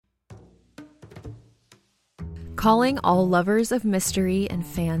Calling all lovers of mystery and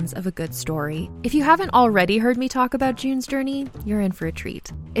fans of a good story. If you haven't already heard me talk about June's Journey, you're in for a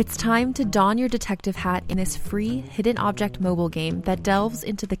treat. It's time to don your detective hat in this free hidden object mobile game that delves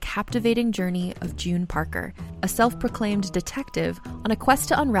into the captivating journey of June Parker, a self-proclaimed detective on a quest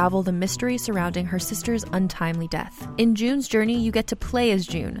to unravel the mystery surrounding her sister's untimely death. In June's Journey, you get to play as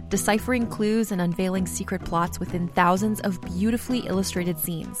June, deciphering clues and unveiling secret plots within thousands of beautifully illustrated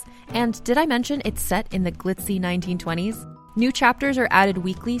scenes. And did I mention it's set in the glitzy 1920s? New chapters are added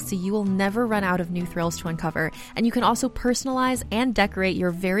weekly, so you will never run out of new thrills to uncover, and you can also personalize and decorate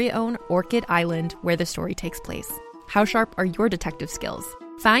your very own Orchid Island where the story takes place. How sharp are your detective skills?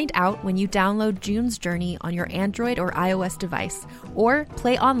 Find out when you download June's Journey on your Android or iOS device, or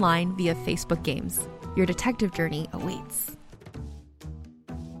play online via Facebook Games. Your detective journey awaits.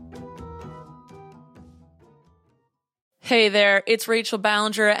 Hey there, it's Rachel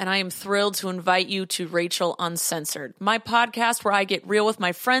Ballinger, and I am thrilled to invite you to Rachel Uncensored, my podcast where I get real with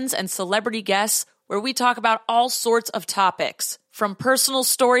my friends and celebrity guests, where we talk about all sorts of topics. From personal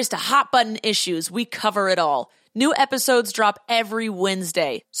stories to hot-button issues, we cover it all. New episodes drop every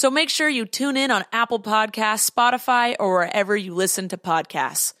Wednesday, so make sure you tune in on Apple Podcasts, Spotify, or wherever you listen to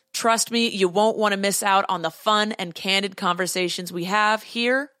podcasts. Trust me, you won't want to miss out on the fun and candid conversations we have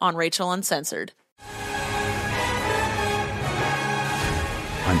here on Rachel Uncensored.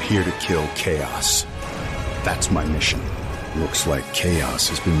 I'm here to kill chaos. That's my mission. Looks like chaos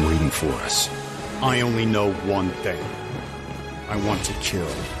has been waiting for us. I only know one thing. I want to kill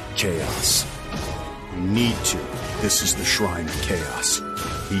chaos. We need to. This is the shrine of chaos.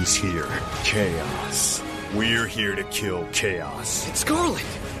 He's here. Chaos. We're here to kill chaos. It's Garlic.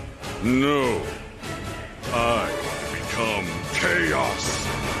 No. I become chaos.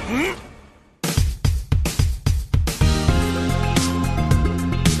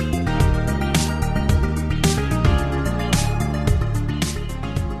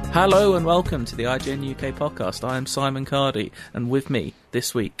 Hello and welcome to the IGN UK Podcast. I am Simon Cardy, and with me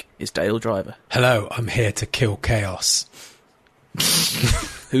this week is Dale Driver. Hello, I'm here to kill chaos.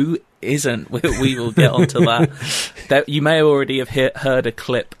 Who isn't? We will get onto that. You may already have heard a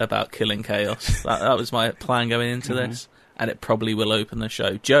clip about killing chaos. That was my plan going into this, and it probably will open the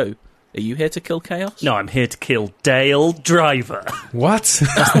show. Joe, are you here to kill chaos? No, I'm here to kill Dale Driver. What?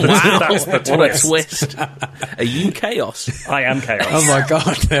 Wow, That's the twist. What a twist. Are you chaos? I am chaos. Oh my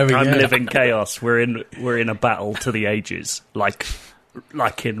god, there we go. I'm living chaos. We're in a battle to the ages, like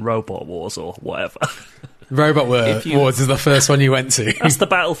in Robot Wars or whatever. Robot Wars is the first one you went to. That's the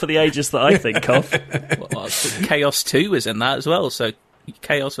battle for the ages that I think of. Well, Chaos 2 is in that as well, so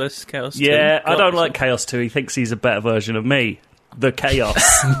Chaos versus Chaos 2. Yeah, I don't like Chaos 2. He thinks he's a better version of me. The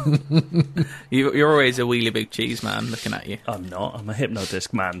Chaos. You're always a wheelie big cheese man looking at you. I'm not. I'm a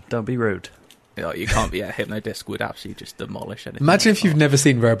hypnodisc man. Don't be rude. You can't be. A hypnodisc would absolutely just demolish anything. Imagine if you've never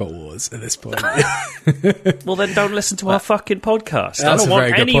seen Robot Wars at this point. Well, then don't listen to our fucking podcast. That's I don't a want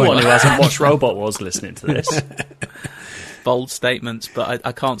very good anyone point. who hasn't watched Robot Wars listening to this. Bold statements, but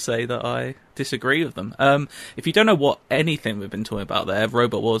I can't say that I disagree with them. If you don't know what anything we've been talking about there,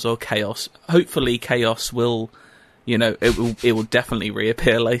 Robot Wars or Chaos, hopefully Chaos will... it will definitely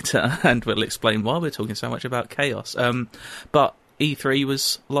reappear later, and we'll explain why we're talking so much about Chaos. But E3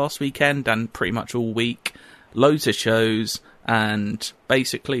 was last weekend and pretty much all week. Loads of shows, and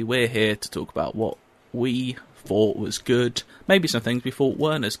basically we're here to talk about what we thought was good. Maybe some things we thought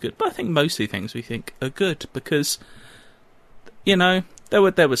weren't as good, but I think mostly things we think are good, because, there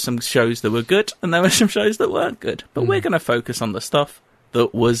were some shows that were good, and there were some shows that weren't good. But we're going to focus on the stuff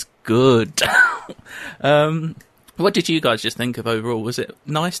that was good. What did you guys just think of overall? Was it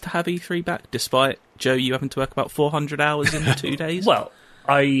nice to have E3 back, despite, Joe, you having to work about 400 hours in 2 days? Well,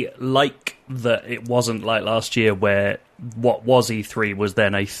 I like that it wasn't like last year where what was E3 was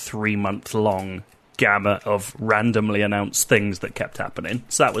then a 3-month-long gamut of randomly announced things that kept happening.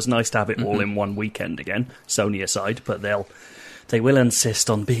 So that was nice to have it all in one weekend again, Sony aside, but they will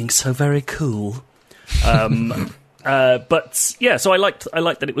insist on being so very cool. But yeah, so I liked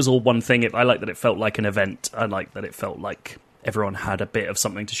that it was all one thing. I liked that it felt like an event. I liked that it felt like everyone had a bit of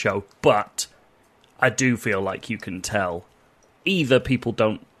something to show. But I do feel like you can tell either people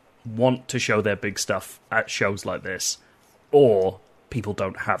don't want to show their big stuff at shows like this, or people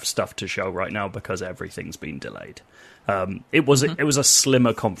don't have stuff to show right now because everything's been delayed. It was a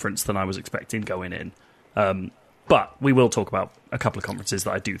slimmer conference than I was expecting going in. But we will talk about a couple of conferences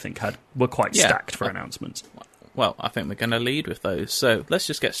that I do think were quite stacked for announcements. Well, I think we're going to lead with those, so let's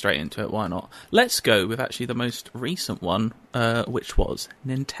just get straight into it, why not? Let's go with actually the most recent one, which was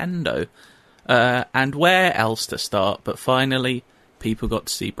Nintendo. And where else to start, but finally, people got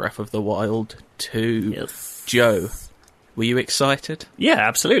to see Breath of the Wild 2. Yes. Joe, were you excited? Yeah,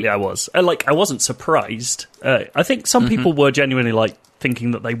 absolutely I was. I wasn't surprised. I think some people were genuinely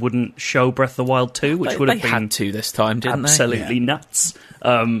thinking that they wouldn't show Breath of the Wild 2, which would have been had to this time, didn't absolutely nuts.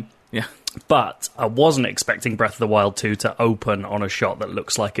 Yeah. But I wasn't expecting Breath of the Wild 2 to open on a shot that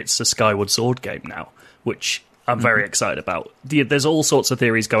looks like it's a Skyward Sword game now, which I'm very excited about. There's all sorts of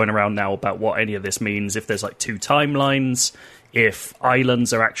theories going around now about what any of this means, if there's 2 timelines, if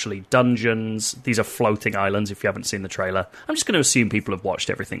islands are actually dungeons. These are floating islands, if you haven't seen the trailer. I'm just going to assume people have watched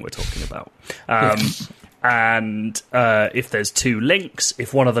everything we're talking about. And if there's 2 links,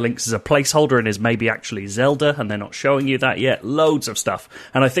 if one of the links is a placeholder and is maybe actually Zelda, and they're not showing you that yet, loads of stuff.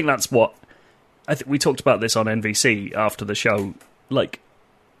 And I think that's what... I think we talked about this on NVC after the show.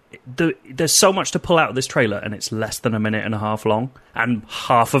 There's so much to pull out of this trailer, and it's less than a minute and a half long, and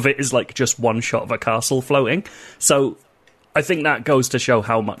half of it is just one shot of a castle floating. So I think that goes to show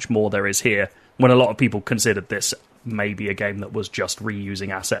how much more there is here, when a lot of people considered this maybe a game that was just reusing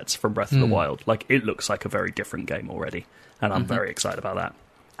assets from Breath of the Wild. It looks like a very different game already, and I'm very excited about that.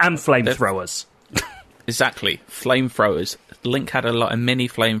 And flamethrowers. Exactly, flamethrowers. Link had a mini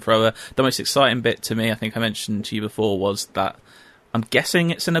flamethrower. The most exciting bit to me, I think I mentioned to you before, was that I'm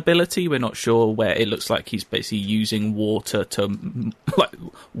guessing it's an ability. We're not sure where. It looks like he's basically using water to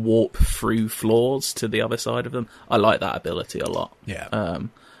warp through floors to the other side of them. I like that ability a lot. Yeah.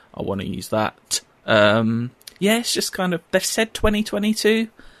 I want to use that. Yeah, it's just kind of... They've said 2022.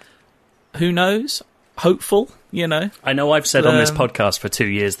 Who knows? Hopeful, I know I've said on this podcast for 2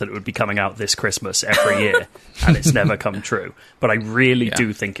 years that it would be coming out this Christmas every year, and it's never come true. But I really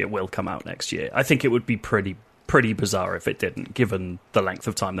do think it will come out next year. I think it would be pretty bizarre if it didn't, given the length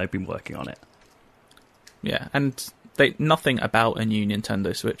of time they've been working on it. Yeah, and nothing about a new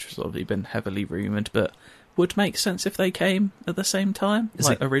Nintendo Switch has obviously been heavily rumoured, but would make sense if they came at the same time,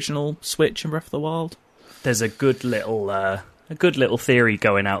 original Switch and Breath of the Wild. There's a good little theory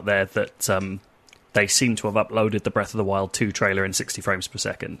going out there that they seem to have uploaded the Breath of the Wild 2 trailer in 60 frames per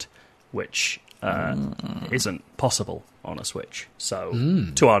second, which isn't possible on a Switch. So,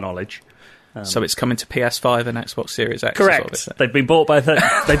 to our knowledge. So it's coming to PS5 and Xbox Series X. Correct. They've been bought by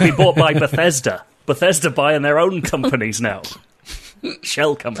Bethesda. Bethesda buying their own companies now.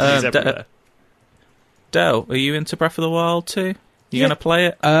 Shell companies everywhere. Dell, are you into Breath of the Wild too? You going to play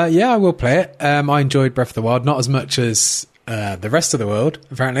it? Yeah, I will play it. I enjoyed Breath of the Wild, not as much as the rest of the world,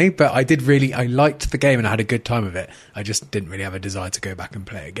 apparently, but I liked the game and I had a good time with it. I just didn't really have a desire to go back and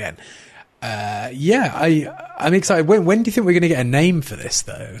play it again. I'm excited. When do you think we're going to get a name for this,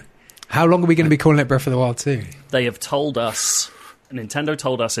 though? How long are we going to be calling it Breath of the Wild 2? They have told us, Nintendo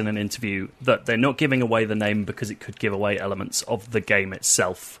told us in an interview, that they're not giving away the name because it could give away elements of the game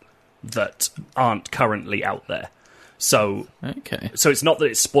itself that aren't currently out there. So it's not that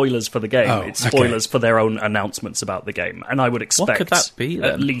it's spoilers for the game, it's spoilers for their own announcements about the game. And I would expect what could that be, then?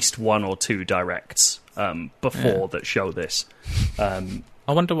 At least 1 or 2 directs before that show this.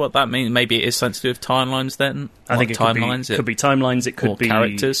 I wonder what that means. Maybe it is something to do with timelines then? I think it could be timelines, it could be...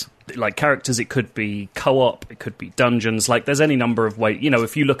 characters? Characters, it could be co-op, it could be dungeons. There's any number of ways...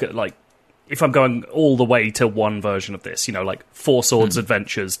 if you look at, if I'm going all the way to one version of this, Four Swords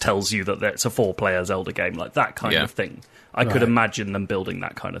Adventures tells you that it's a 4-player Zelda game, that kind of thing. I could imagine them building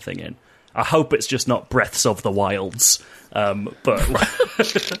that kind of thing in. I hope it's just not Breaths of the Wilds, but...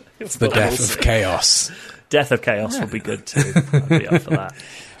 It's the Death of Chaos. Death of Chaos would be good too. I'd be up for that.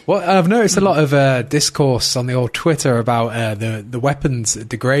 Well, I've noticed a lot of discourse on the old Twitter about the weapons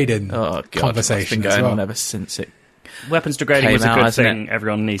degrading conversation. It's been going on ever since it Weapons degrading was a good thing.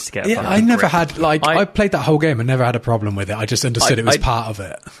 Everyone needs to get a I never had, I played that whole game and never had a problem with it. I just understood it was part of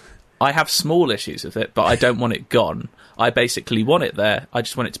it. I have small issues with it, but I don't want it gone. I basically want it there. I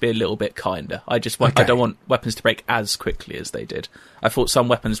just want it to be a little bit kinder. I don't want weapons to break as quickly as they did. I thought some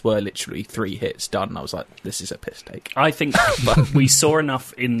weapons were literally 3 hits done. I was like, this is a piss take. I think we saw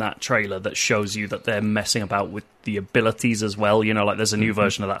enough in that trailer that shows you that they're messing about with the abilities as well. There's a new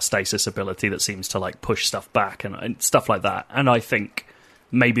version of that stasis ability that seems to push stuff back and stuff like that. And I think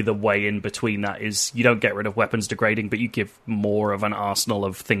maybe the way in between that is you don't get rid of weapons degrading, but you give more of an arsenal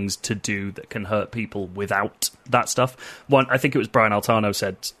of things to do that can hurt people without that stuff. I think it was Brian Altano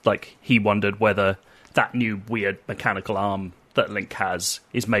said, he wondered whether that new weird mechanical arm that Link has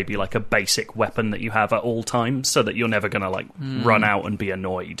is maybe a basic weapon that you have at all times, so that you're never going to run out and be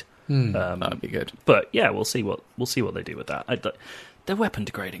annoyed. That'd be good. But yeah, we'll see what they do with that. The weapon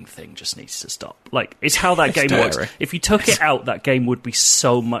degrading thing just needs to stop. It's how that game works. If you took it out, that game would be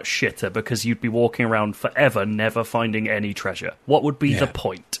so much shitter because you'd be walking around forever never finding any treasure. What would be the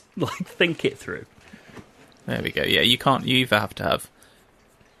point? Think it through. There we go. Yeah, you can't. You either have to have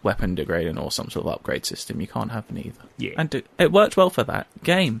weapon degrading or some sort of upgrade system. You can't have neither. Yeah. And it worked well for that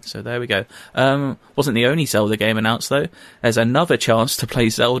game, so there we go. Wasn't the only Zelda game announced, though. There's another chance to play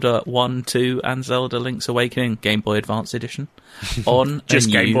Zelda 1, 2, and Zelda Link's Awakening Game Boy Advance Edition on just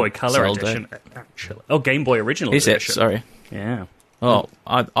a Game new Boy Color Zelda. Edition, actually. Oh, Game Boy Original Is Edition. it? Sorry. Yeah. Oh,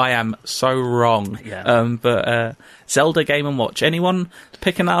 I am so wrong. Yeah. But Zelda Game & Watch. Anyone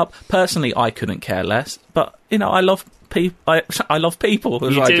picking that up? Personally, I couldn't care less. But, you know, I love people. I love people.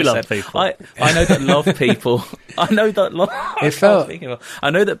 As You I do just love said. people. I know that love people. I know that I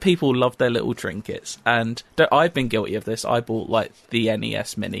know that people love their little trinkets, and I've been guilty of this. I bought like the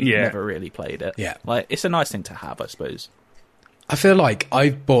NES Mini. Yeah. Never really played it. Yeah. Like it's a nice thing to have, I suppose. I feel like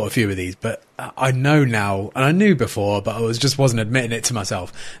I've bought a few of these, but I know now, and I knew before, but I wasn't admitting it to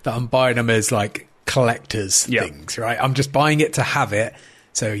myself, that I'm buying them as like collector's things, right? I'm just buying it to have it,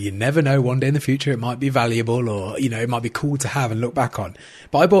 so you never know, one day in the future it might be valuable, or, you know, it might be cool to have and look back on.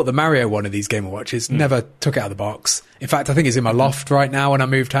 But I bought the Mario one of these Game & Watches, never took it out of the box. In fact, I think it's in my loft right now when I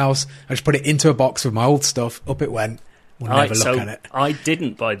moved house. I just put it into a box with my old stuff, up it went, we'll never look at it. I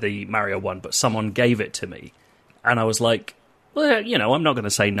didn't buy the Mario one, but someone gave it to me, and I was like, well, you know, I'm not going to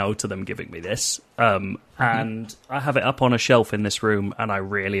say no to them giving me this. And I have it up on a shelf in this room, and I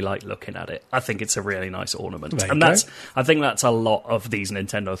really like looking at it. I think it's a really nice ornament. There you And go. I think that's a lot of these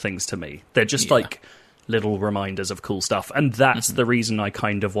Nintendo things to me. They're just like little reminders of cool stuff. And that's the reason I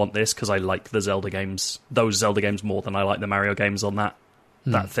kind of want this, because I like the Zelda games, those Zelda games, more than I like the Mario games on that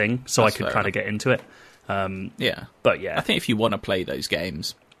thing. So That's I could fair kind of enough. get into it. Yeah. But yeah. I think if you want to play those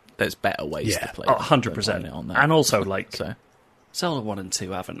games, there's better ways to play. Oh, them 100%. than on that. And also, like, So. Zelda 1 and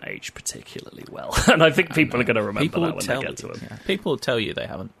 2 haven't aged particularly well. And I think people are going to remember People that will when tell they get to you. them. Yeah. People will tell you they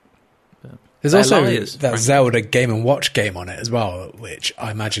haven't. There's They're also liars, that frankly. Zelda Game & Watch game on it as well, which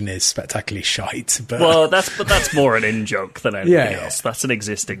I imagine is spectacularly shite. But Well, that's more an in-joke than anything Yeah, yeah. else. That's an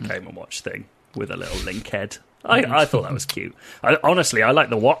existing Game & Watch thing with a little link head. I thought that was cute. Honestly, I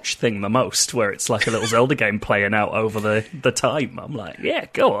like the watch thing the most, where it's like a little Zelda game playing out over the time. I'm like, yeah,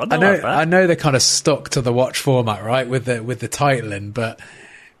 go on. I know they're kind of stuck to the watch format, right, with the titling, but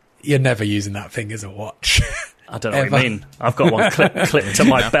you're never using that thing as a watch. I don't know what you mean. I've got one clipped to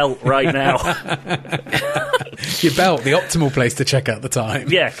my belt right now. Your belt, the optimal place to check out the time.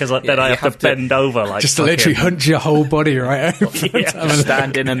 Yeah, because then I you have to bend over like Just to literally fucking- hunch your whole body right over.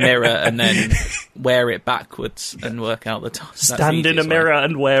 Stand in a mirror and then wear it backwards and work out the time. That's the stand in a easiest mirror way.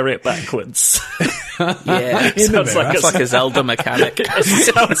 and wear it backwards. Yeah, In the Sounds mirror. like that's like a Zelda mechanic. It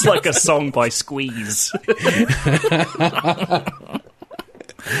sounds like a song by Squeeze.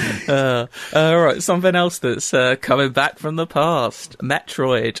 Alright, something else that's coming back from the past.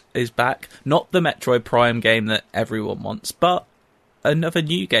 Metroid is back. Not the Metroid Prime game that everyone wants, but another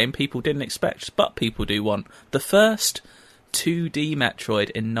new game people didn't expect, but people do want. The first 2D Metroid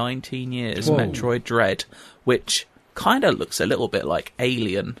in 19 years, Whoa. Metroid Dread, which kind of looks a little bit like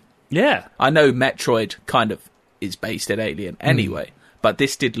Alien. Yeah. I know Metroid kind of is based in Alien anyway, but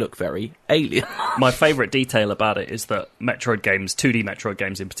this did look very Alien. My favourite detail about it is that Metroid games, 2D Metroid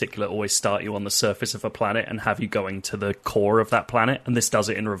games in particular, always start you on the surface of a planet and have you going to the core of that planet, and this does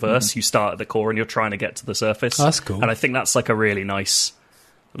it in reverse. You start at the core and you're trying to get to the surface. Oh, that's cool. And I think that's like a really nice,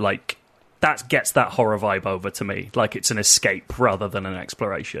 like, that gets that horror vibe over to me. Like, it's an escape rather than an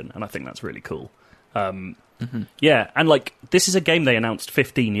exploration, and I think that's really cool. Yeah, and like, this is a game they announced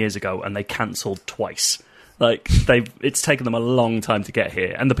 15 years ago and they cancelled twice. Like, it's taken them a long time to get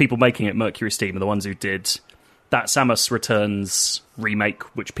here, and the people making it, Mercury Steam, are the ones who did that Samus Returns remake,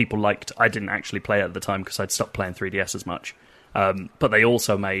 which people liked. I didn't actually play it at the time because I'd stopped playing 3DS as much. But they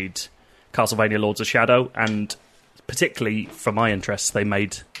also made Castlevania Lords of Shadow, and particularly for my interests, they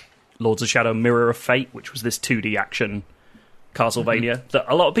made Lords of Shadow Mirror of Fate, which was this 2D action Castlevania that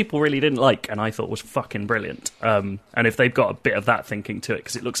a lot of people really didn't like, and I thought was fucking brilliant. And if they've got a bit of that thinking to it,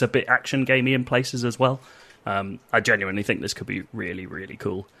 because it looks a bit action gamey in places as well, I genuinely think this could be really, really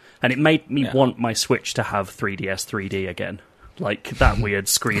cool. And it made me want my Switch to have 3DS 3D again, like that weird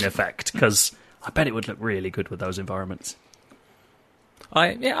screen effect, because I bet it would look really good with those environments.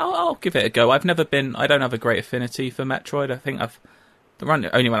 I'll give it a go. I don't have a great affinity for Metroid. I think the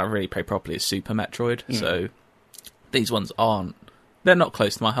only one I've really played properly is Super Metroid, so these ones they're not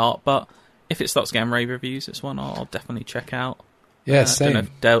close to my heart, but if it starts getting rave reviews, this one I'll definitely check out. Yeah, I same.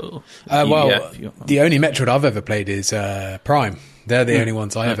 don't know if The only Metroid I've ever played is Prime. They're the only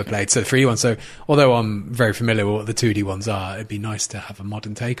ones I ever played. So the 3D ones. So although I'm very familiar with what the 2D ones are, it'd be nice to have a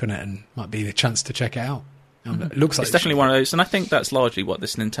modern take on it, and might be the chance to check it out. It looks like it's definitely one of those, and I think that's largely what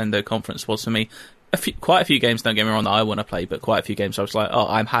this Nintendo conference was for me. quite a few games, don't get me wrong, that I want to play, but quite a few games I was like, oh,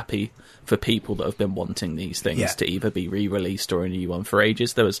 I'm happy for people that have been wanting these things to either be re-released or a new one for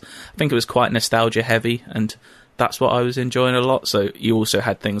ages. I think it was quite nostalgia heavy, and that's what I was enjoying a lot. So you also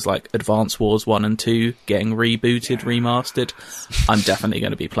had things like Advance Wars 1 and 2 getting rebooted, remastered. I'm definitely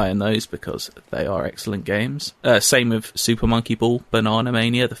going to be playing those because they are excellent games. Same with Super Monkey Ball, Banana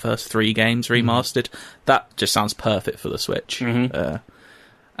Mania, the first 3 games remastered. That just sounds perfect for the Switch. And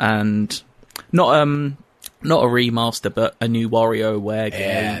not a remaster, but a new WarioWare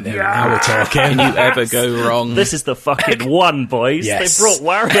game. Now we're talking. Can you ever go wrong? This is the fucking one, boys. Yes. They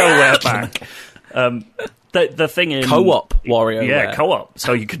brought WarioWare back. The thing in co-op WarioWare. Yeah, co-op.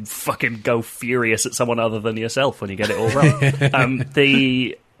 So you can fucking go furious at someone other than yourself when you get it all wrong.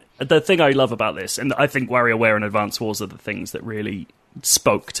 The thing I love about this, and I think WarioWare and Advance Wars are the things that really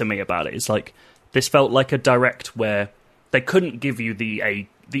spoke to me about it, is like this felt like a direct where they couldn't give you the A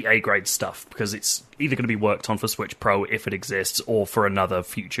grade stuff because it's either going to be worked on for Switch Pro if it exists or for another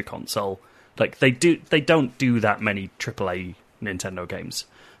future console. Like they don't do that many AAA Nintendo games.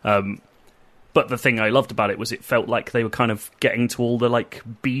 But the thing I loved about it was it felt like they were kind of getting to all the like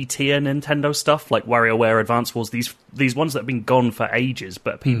B tier Nintendo stuff, like WarioWare, Advance Wars, these ones that have been gone for ages,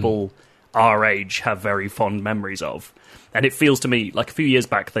 but people our age have very fond memories of. And it feels to me like a few years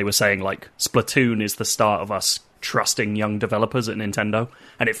back they were saying like Splatoon is the start of us trusting young developers at Nintendo,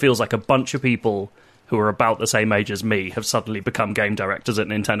 and it feels like a bunch of people who are about the same age as me have suddenly become game directors at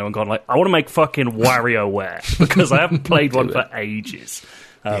Nintendo and gone like, I want to make fucking WarioWare because I haven't played one for ages.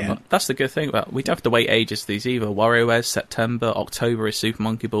 That's the good thing about we don't have to wait ages for these either. WarioWare's September, October is Super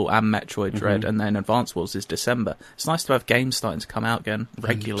Monkey Ball and Metroid Dread, and then Advance Wars is December. It's nice to have games starting to come out again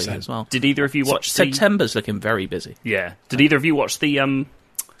regularly 100%. As well. Did either of you watch September's looking very busy. Yeah. Did either of you watch the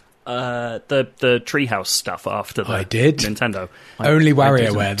Treehouse stuff after the I did. Nintendo? Only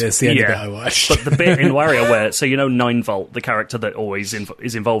WarioWare, that's the only bit I watched. But the bit in WarioWare, so you know 9Volt, the character that always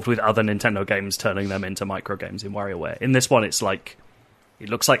is involved with other Nintendo games, turning them into micro games in WarioWare. In this one, it's like, it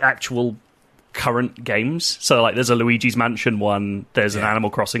looks like actual current games. So like there's a Luigi's Mansion one, there's an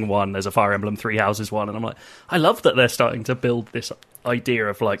Animal Crossing one, there's a Fire Emblem Three Houses one, and I'm like, I love that they're starting to build this idea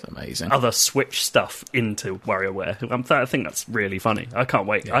of like other Switch stuff into WarioWare. I think that's really funny. I can't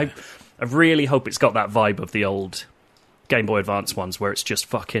wait. I really hope it's got that vibe of the old Game Boy Advance ones where it's just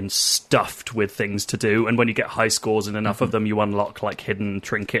fucking stuffed with things to do, and when you get high scores in enough of them, you unlock like hidden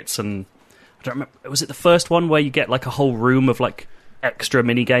trinkets. And I don't remember, was it the first one where you get like a whole room of like extra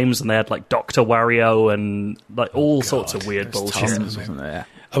mini games, and they had like Dr. Wario and like all sorts of weird bullshit. Tons, wasn't there?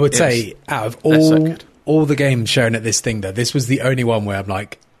 I would say out of all the games shown at this thing, though, this was the only one where I'm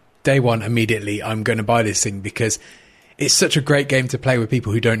like, day one, immediately, I'm going to buy this thing because it's such a great game to play with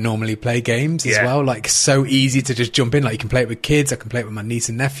people who don't normally play games as well. Like, so easy to just jump in. Like, you can play it with kids. I can play it with my niece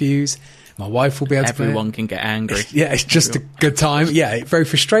and nephews. My wife will be able to play it. Everyone can get angry. It's just a good time. Yeah, very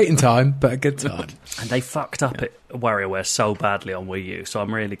frustrating time, but a good time. And they fucked up at WarioWare so badly on Wii U, so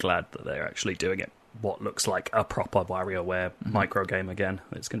I'm really glad that they're actually doing it what looks like a proper WarioWare micro game again.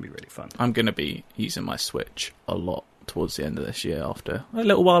 It's going to be really fun. I'm going to be using my Switch a lot towards the end of this year after a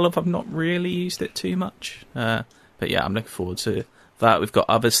little while of I've not really used it too much. But yeah, I'm looking forward to that. We've got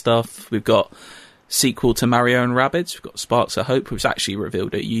other stuff. We've got sequel to Mario and Rabbids. We've got Sparks of Hope, which was actually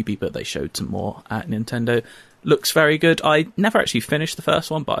revealed at Ubi, but they showed some more at Nintendo. Looks very good. I never actually finished the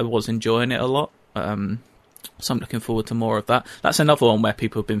first one, but I was enjoying it a lot. So I'm looking forward to more of that. That's another one where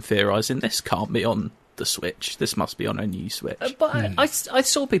people have been theorising this can't be on the Switch. This must be on a new Switch. But I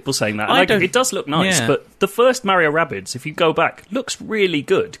saw people saying that. It does look nice, but the first Mario Rabbids, if you go back, looks really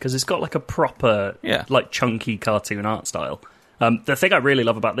good because it's got like a proper, like chunky cartoon art style. The thing I really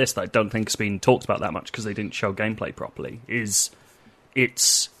love about this that I don't think has been talked about that much because they didn't show gameplay properly is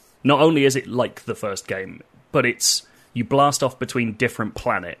it's not only is it like the first game, but it's you blast off between different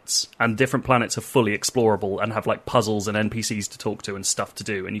planets, and different planets are fully explorable and have like puzzles and NPCs to talk to and stuff to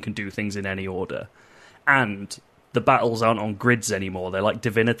do, and you can do things in any order. And the battles aren't on grids anymore. They're like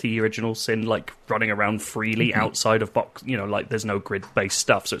Divinity Original Sin, like running around freely outside of box, like there's no grid-based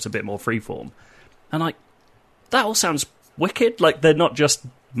stuff, so it's a bit more freeform. And like, that all sounds wicked. Like, they're not just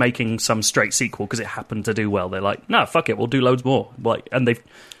making some straight sequel because it happened to do well. They're like, no, fuck it, we'll do loads more. Like, and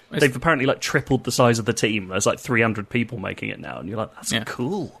they've apparently like tripled the size of the team. There's like 300 people making it now, and you're like, that's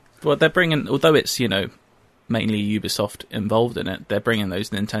cool. Well, they're bringing, although it's mainly Ubisoft involved in it, they're bringing those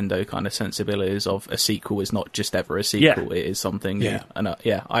Nintendo kind of sensibilities of a sequel is not just ever a sequel, it is something new. And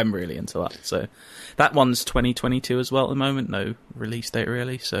I'm really into that. So that one's 2022 as well at the moment, no release date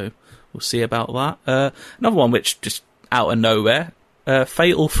really, so we'll see about that. Another one which just out of nowhere,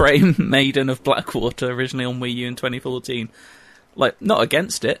 Fatal Frame Maiden of Blackwater, originally on Wii U in 2014. Like, not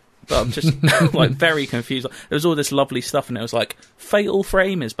against it, But I'm just like very confused. There was all this lovely stuff, and it was like Fatal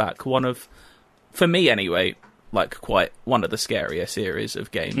Frame is back. For me anyway, like quite one of the scarier series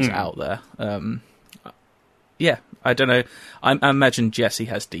of games out there. Yeah, I don't know. I imagine Jesse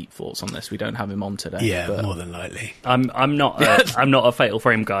has deep thoughts on this. We don't have him on today. Yeah, but more than likely. I'm not a Fatal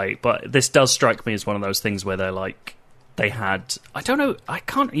Frame guy, but this does strike me as one of those things where they're like, they had, I don't know, I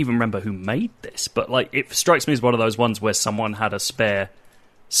can't even remember who made this, but like it strikes me as one of those ones where someone had a spare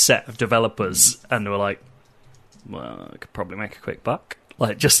set of developers and they were like, well, I could probably make a quick buck.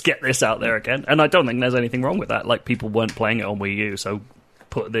 Like, just get this out there again. And I don't think there's anything wrong with that. Like, people weren't playing it on Wii U, so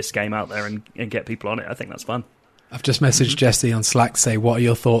put this game out there and get people on it. I think that's fun. I've just messaged Jesse on Slack to say, what are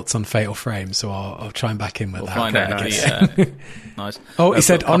your thoughts on Fatal Frame? So I'll try and back in with that. Find out. Nice. Oh, he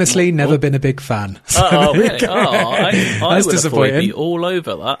said, honestly, never been a big fan. Oh, really? I That's would disappointing. have be all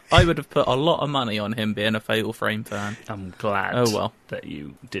over that. I would have put a lot of money on him being a Fatal Frame fan. I'm glad that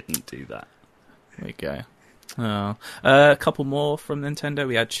you didn't do that. There we go. Oh. A couple more from Nintendo.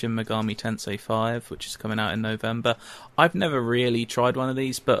 We had Shin Megami Tensei 5, which is coming out in November. I've never really tried one of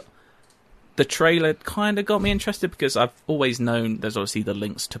these, but the trailer kind of got me interested because I've always known there's obviously the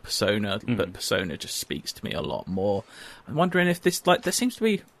links to Persona, but Persona just speaks to me a lot more. I'm wondering if this, like, there seems to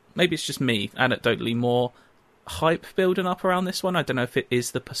be, maybe it's just me, anecdotally, more hype building up around this one. I don't know if it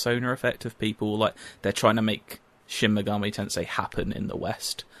is the Persona effect of people, like, they're trying to make Shin Megami Tensei happen in the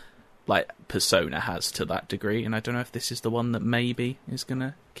West, like Persona has to that degree, and I don't know if this is the one that maybe is going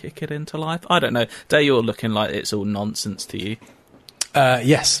to kick it into life. I don't know. Day, you're looking like it's all nonsense to you.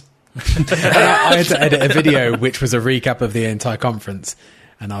 Yes. I had to edit a video which was a recap of the entire conference,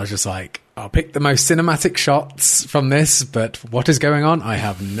 and I was just like, I'll pick the most cinematic shots from this, but what is going on, I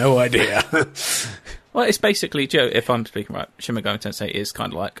have no idea. Well, it's basically, Joe, if I'm speaking right, Shin Megami Tensei is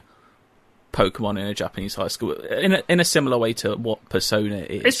kind of like Pokemon in a Japanese high school, in a similar way to what Persona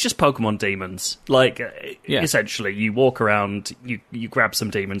is. It's just Pokemon demons. Like, essentially, you walk around, you grab some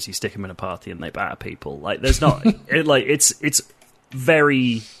demons, you stick them in a party, and they batter people. Like, there's not...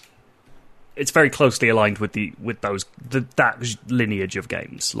 It's very closely aligned with that lineage of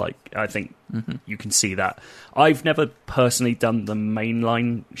games. Like, I think you can see that. I've never personally done the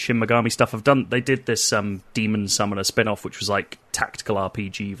mainline Shin Megami stuff. They did this Demon Summoner spin-off, which was like tactical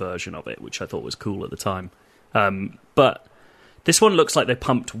RPG version of it, which I thought was cool at the time. But this one looks like they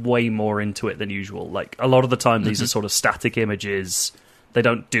pumped way more into it than usual. Like, a lot of the time, these are sort of static images. They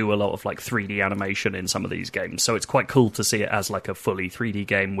don't do a lot of like 3D animation in some of these games, so it's quite cool to see it as like a fully 3D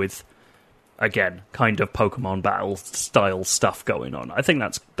game with, again, kind of Pokemon battle style stuff going on. I think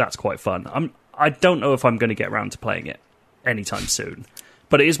that's quite fun. I don't know if I'm going to get around to playing it anytime soon,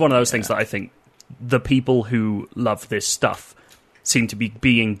 but it is one of those things that I think the people who love this stuff seem to be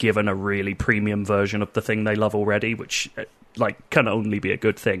being given a really premium version of the thing they love already, which like can only be a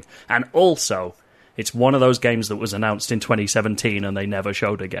good thing. And also, it's one of those games that was announced in 2017 and they never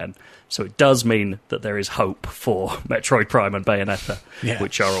showed again. So it does mean that there is hope for Metroid Prime and Bayonetta,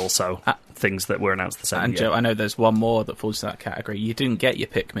 which are also things that were announced the same year. And Joe, I know there's one more that falls in that category. You didn't get your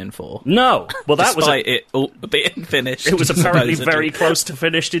Pikmin 4. No! Well, that was... it all being finished. It was apparently very close to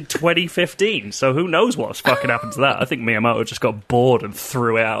finished in 2015, so who knows what's fucking happened to that. I think Miyamoto just got bored and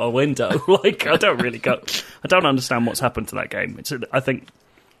threw it out a window. Like, I don't understand what's happened to that game. I think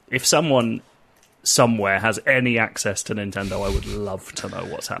if someone somewhere has any access to Nintendo, I would love to know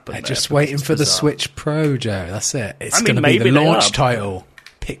what's happened there. Just waiting for the Switch Pro, Joe. That's it. It's going to be the launch title.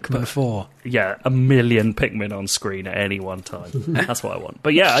 Pikmin 4. Yeah, 1 million Pikmin on screen at any one time. That's what I want.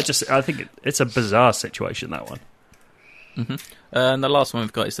 But yeah, I think it's a bizarre situation, that one. And the last one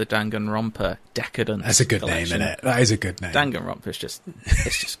we've got is the Danganronpa Decadence. That's a good name, isn't it? That is a good name. Danganronpa is just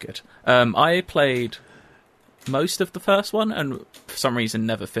good. I played most of the first one and for some reason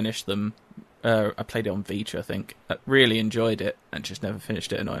never finished them. I played it on Vita, I think. I really enjoyed it and just never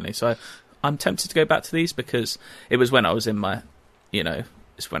finished it, annoyingly. So I'm tempted to go back to these because it was when I was in my,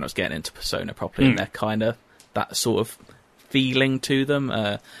 it's when I was getting into Persona properly, and they're kind of that sort of feeling to them.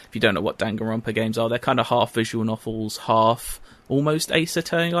 If you don't know what Danganronpa games are, they're kind of half visual novels, half almost Ace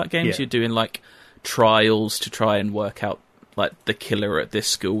Attorney-like games. You're doing like trials to try and work out like the killer at this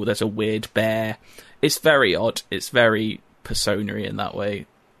school. There's a weird bear. It's very odd. It's very Persona-y in that way.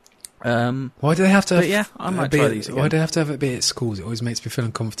 Why do they have to? I might try these again. Why do they have to have it be at schools? It always makes me feel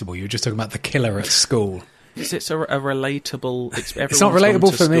uncomfortable. You were just talking about the killer at school. It's a relatable... It's not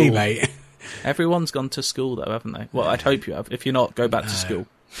relatable for me, mate. Everyone's gone to school, though, haven't they? Well, I'd hope you have. If you're not, go back to school.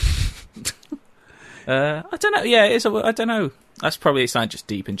 I don't know. Yeah, I don't know. That's probably something just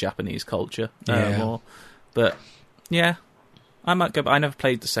deep in Japanese culture more. But, yeah, I might go... I never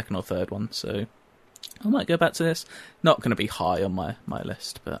played the second or third one, so I might go back to this. Not going to be high on my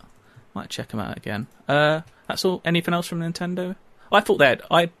list, but Might check them out again. That's all. Anything else from Nintendo?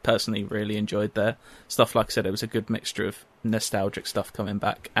 I personally really enjoyed their stuff. Like I said, it was a good mixture of nostalgic stuff coming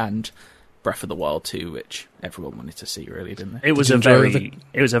back and Breath of the Wild 2, which everyone wanted to see, really, didn't they? It was a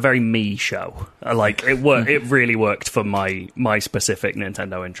very me show. Like it worked. It really worked for my specific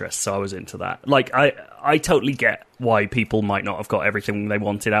Nintendo interests, so I was into that. Like I totally get why people might not have got everything they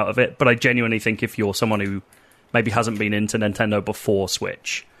wanted out of it, but I genuinely think if you're someone who maybe hasn't been into Nintendo before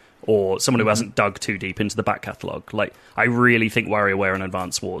Switch, or someone who hasn't dug too deep into the back catalogue, like I really think WarioWare and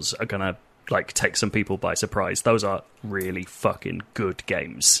Advance Wars are gonna like take some people by surprise. Those are really fucking good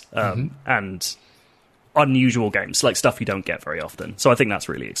games, and unusual games, like stuff you don't get very often. So I think that's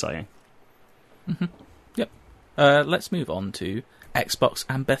really exciting. Yep. Let's move on to Xbox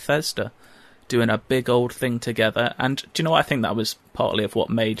and Bethesda doing a big old thing together. And do you know what? I think that was partly of what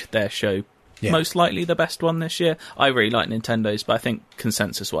made their show most likely the best one this year. I really like Nintendo's, but I think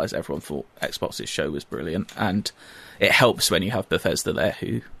consensus-wise, everyone thought Xbox's show was brilliant. And it helps when you have Bethesda there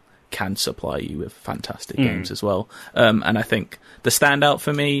who can supply you with fantastic games as well. And I think the standout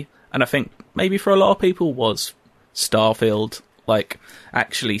for me, and I think maybe for a lot of people, was Starfield. Like,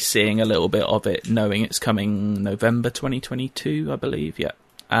 actually seeing a little bit of it, knowing it's coming November 2022, I believe,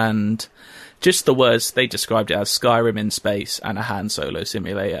 and just the words, they described it as Skyrim in space and a Han Solo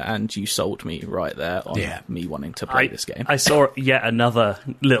simulator, and you sold me right there on me wanting to play this game. I saw yet another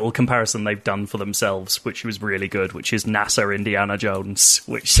little comparison they've done for themselves, which was really good, which is NASA Indiana Jones,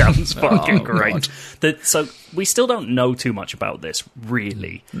 which sounds fucking great. So we still don't know too much about this,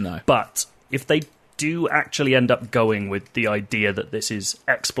 really. No. But if they do actually end up going with the idea that this is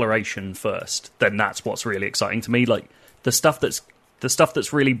exploration first, then that's what's really exciting to me. Like, the stuff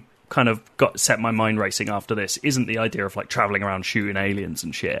that's really kind of set my mind racing after this isn't the idea of like traveling around shooting aliens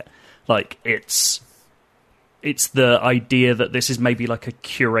and shit. Like, it's the idea that this is maybe like a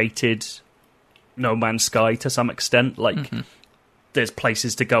curated No Man's Sky to some extent. Like, there's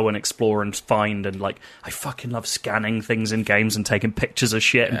places to go and explore and find, and like, I fucking love scanning things in games and taking pictures of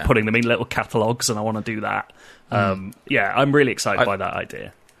shit and putting them in little catalogues, and I want to do that. I'm really excited by that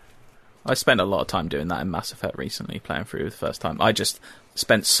idea. I spent a lot of time doing that in Mass Effect recently, playing through the first time. I just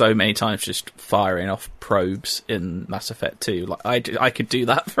spent so many times just firing off probes in Mass Effect 2. Like, I could do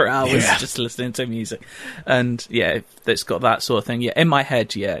that for hours just listening to music. And it's got that sort of thing. Yeah, in my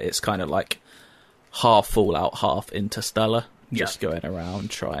head, it's kind of like half Fallout, half Interstellar, just going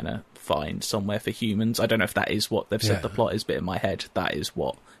around trying to find somewhere for humans. I don't know if that is what they've said the plot is, but in my head, that is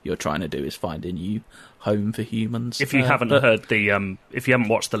what you're trying to do, is find a new home for humans. If you haven't heard if you haven't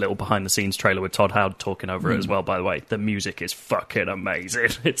watched the little behind the scenes trailer with Todd Howard talking over it as well, by the way, the music is fucking amazing.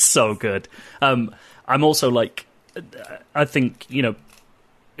 It's so good. I'm also like, I think,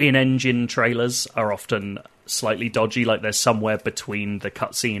 in-engine trailers are often slightly dodgy, like there's somewhere between the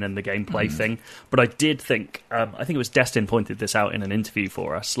cutscene and the gameplay thing. But I did think, I think it was Destin pointed this out in an interview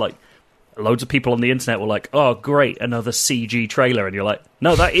for us, like, loads of people on the internet were like, oh, great, another CG trailer. And you're like,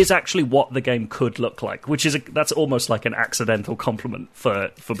 no, that is actually what the game could look like, which is that's almost like an accidental compliment for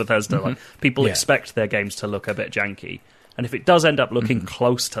Bethesda. Like, people expect their games to look a bit janky. And if it does end up looking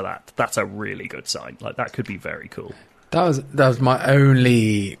close to that, that's a really good sign. Like, that could be very cool. That was my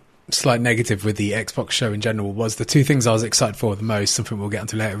only slight negative with the Xbox show in general, was the two things I was excited for the most, something we'll get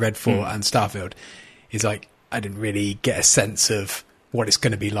onto later, Redfall and Starfield, is like, I didn't really get a sense of what it's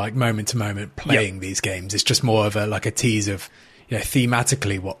going to be like moment to moment playing these games. It's just more of a tease of,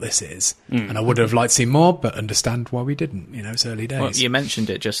 thematically what this is. And I would have liked to see more, but understand why we didn't. It's early days. Well, you mentioned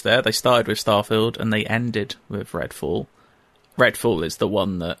it just there. They started with Starfield and they ended with Redfall. Redfall is the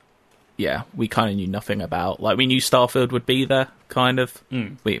one that, we kind of knew nothing about. Like, we knew Starfield would be there, kind of.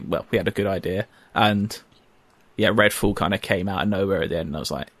 We had a good idea. And, Redfall kind of came out of nowhere at the end, and I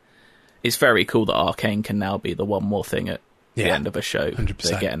was like, it's very cool that Arcane can now be the one more thing at the end of a show. 100%.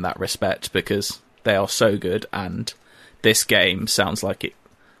 They're getting that respect because they are so good, and this game sounds like it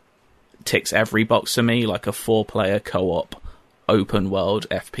ticks every box for me, like a 4-player co-op open world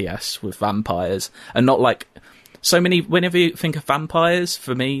FPS with vampires, and not like so many. Whenever you think of vampires,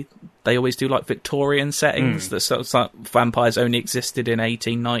 for me, they always do like Victorian settings. That sort of like vampires only existed in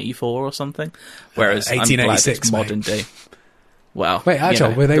 1894 or something, whereas 1886, it's modern day. Well, wait,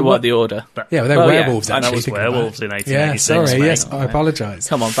 actually, were they the order? Yeah, they were werewolves. Yeah. Actually, that was werewolves in 1886. Yeah, sorry. Mate. Yes, I apologise.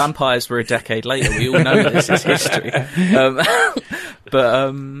 Come on, vampires were a decade later. We all know this is history.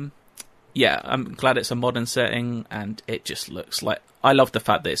 I'm glad it's a modern setting, and it just looks like. I love the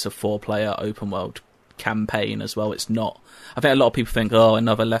fact that it's a 4-player open world campaign as well. It's not. I think a lot of people think, oh,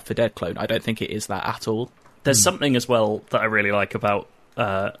 another Left 4 Dead clone. I don't think it is that at all. There's something as well that I really like about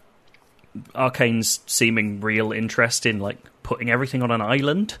Arcane's seeming real interest in like putting everything on an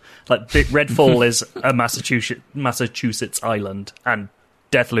island. Like, Redfall is a Massachusetts island, and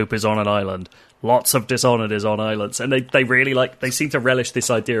Deathloop is on an island. Lots of Dishonored is on islands, and they really they seem to relish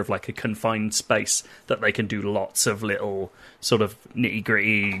this idea of like a confined space that they can do lots of little sort of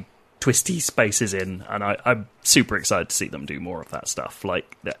nitty-gritty, twisty spaces in, and I'm super excited to see them do more of that stuff.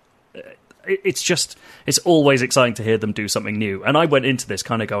 Like, it's always exciting to hear them do something new. And I went into this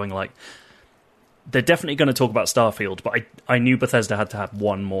kind of going like, they're definitely going to talk about Starfield, but I knew Bethesda had to have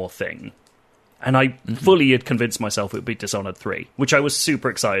one more thing. And I fully had convinced myself it would be Dishonored 3, which I was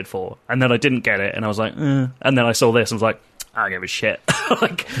super excited for. And then I didn't get it, and I was like, And then I saw this, and I was like, I don't give a shit.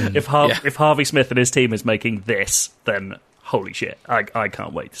 If Harvey Smith and his team is making this, then holy shit. I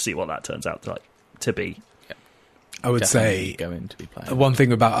can't wait to see what that turns out to be. Yeah. I would say going to be playing. One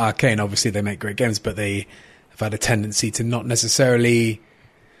thing about Arcane, obviously they make great games, but they have had a tendency to not necessarily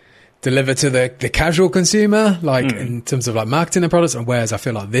deliver to the casual consumer, in terms of like marketing the products, and whereas I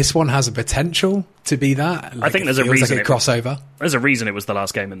feel like this one has a potential to be that. I think there's a reason like crossover. There's a reason it was the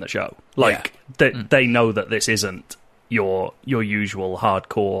last game in the show. They know that this isn't your usual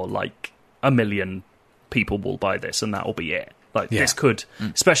hardcore, like 1 million people will buy this and that will be it. This could,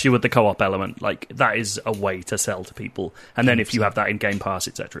 especially with the co-op element, like that is a way to sell to people. And then if you have that in Game Pass,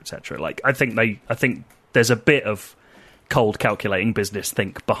 etc., like I think there's a bit of cold calculating business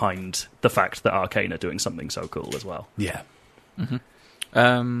think behind the fact that Arcane are doing something so cool as well. Yeah.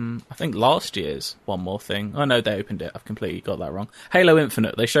 Mm-hmm. I think last year's one more thing. I know they opened it. I've completely got that wrong. Halo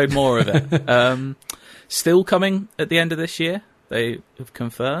Infinite. They showed more of it. Still coming at the end of this year. They have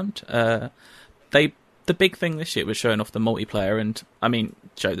confirmed. The big thing this year was showing off the multiplayer. And I mean,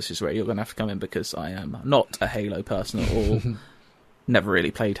 Joe, this is where you're going to have to come in because I am not a Halo person at all. Never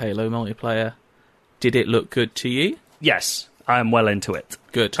really played Halo multiplayer. Did it look good to you? Yes, I am well into it.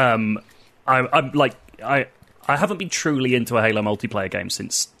 Good. I'm like I haven't been truly into a Halo multiplayer game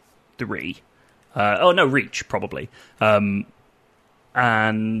since 3. Reach probably. And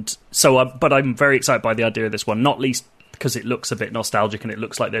so, but I'm very excited by the idea of this one, not least because it looks a bit nostalgic and it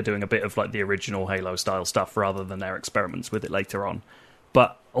looks like they're doing a bit of like the original Halo style stuff rather than their experiments with it later on.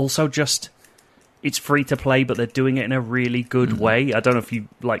 But also just, it's free to play, but they're doing it in a really good way. I don't know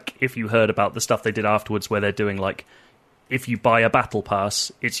if you heard about the stuff they did afterwards where they're doing like, if you buy a battle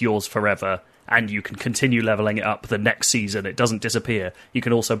pass, it's yours forever, and you can continue leveling it up the next season. It doesn't disappear. You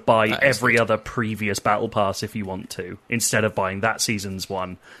can also buy every other previous battle pass if you want to, instead of buying that season's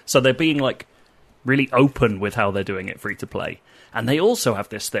one. So they're being like really open with how they're doing it free to play. And they also have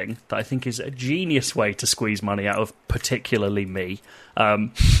this thing that I think is a genius way to squeeze money out of particularly me.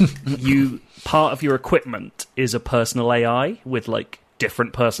 Part of your equipment is a personal AI with like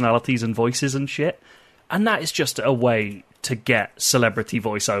different personalities and voices and shit. And that is just a way to get celebrity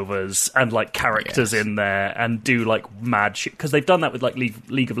voiceovers and like characters in there and do like mad shit. Because they've done that with like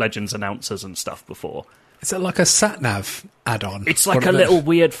League of Legends announcers and stuff before. Is it like a sat-nav add-on? It's like a little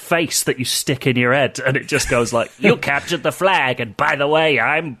weird face that you stick in your head, and it just goes like, you captured the flag, and by the way,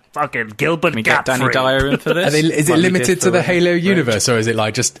 I'm fucking Gilbert Gottfried. Get Danny Dyer in for this? Is it limited to the Halo universe, or is it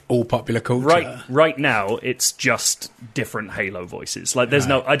like just all popular culture? Right now, it's just different Halo voices. Like, there's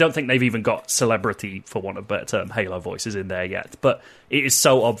I don't think they've even got celebrity, for want of a better term, Halo voices in there yet. But it is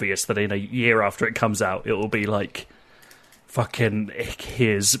so obvious that in a year after it comes out, it will be like, fucking,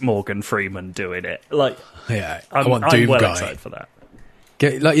 here's Morgan Freeman doing it. Like, I want Doom I'm well Guy. excited for that.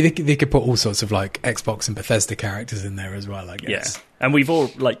 They could put all sorts of like Xbox and Bethesda characters in there as well, I guess. Yeah, and we've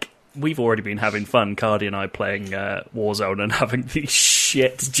already been having fun, Cardi and I, playing Warzone and having these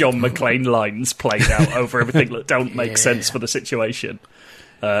shit John McClane lines played out over everything that don't make sense for the situation.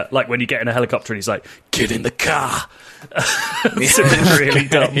 Like when you get in a helicopter and he's like, "Get in the car." It's really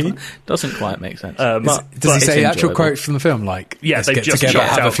dumb. Doesn't quite make sense. Does he say actual quotes from the film? Like, yeah, they've just together, chopped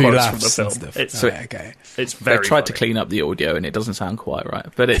have out a few quotes laughs from the and film. stuff. It's very. They've tried funny to clean up the audio and it doesn't sound quite right,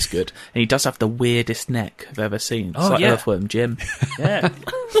 but it's good. And he does have the weirdest neck I've ever seen. It's like Earthworm Jim. Yeah,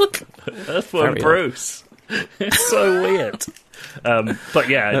 Earthworm Bruce. It's so weird. But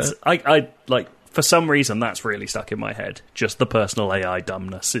yeah, it's, I like. For some reason, that's really stuck in my head. Just the personal AI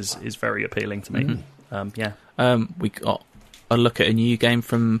dumbness is very appealing to me. We got a look at a new game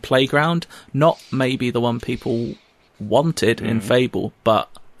from Playground. Not maybe the one people wanted in Fable, but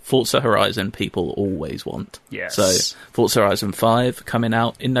Forza Horizon people always want. Yes. So Forza Horizon 5 coming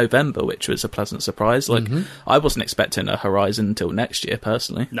out in November, which was a pleasant surprise. Like I wasn't expecting a Horizon until next year,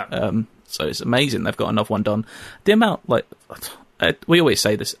 personally. No. So it's amazing they've got another one done. The amount, like... we always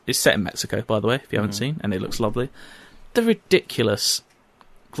say this. It's set in Mexico, by the way, if you haven't seen, and it looks lovely. The ridiculous...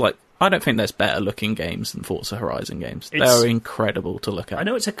 Like, I don't think there's better looking games than Forza Horizon games. They're incredible to look at. I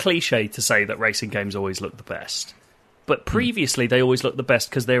know it's a cliche to say that racing games always look the best, But previously, they always look the best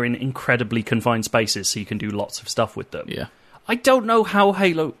because they're in incredibly confined spaces, so you can do lots of stuff with them. Yeah. I don't know how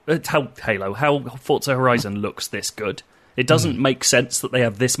how Forza Horizon looks this good. It doesn't make sense that they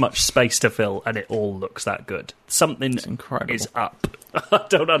have this much space to fill and it all looks that good. Something is up. I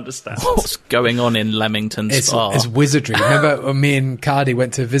don't understand. What's going on in Leamington Spa? It's wizardry. Remember when me and Cardi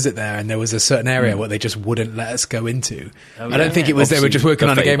went to visit there and there was a certain area where they just wouldn't let us go into? I don't think it was they were just working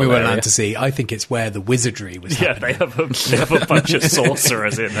on a game we weren't allowed to see. I think it's where the wizardry was happening. They have a bunch of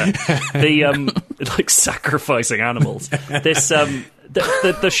sorcerers in there. Like sacrificing animals. This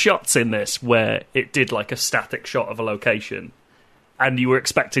the shots in this where it did like a static shot of a location and you were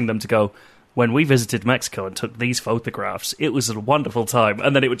expecting them to go, when we visited Mexico and took these photographs, it was a wonderful time.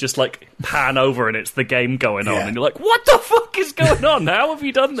 And then it would just like pan over and it's the game going on. And you're like, what the fuck is going on? How have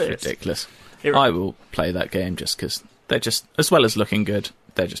you done this? It's ridiculous. I will play that game just because they're just, as well as looking good,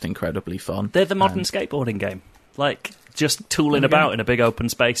 they're just incredibly fun. They're the modern skateboarding game. Like, just tooling about in a big open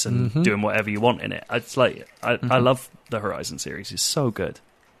space and doing whatever you want in it. It's like, I love the Horizon series. It's so good.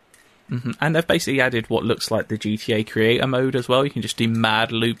 And they've basically added what looks like the GTA creator mode as well. You can just do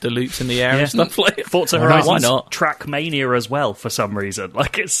mad loop-the-loops in the air and stuff like that. Forza Horizon's Trackmania as well, for some reason.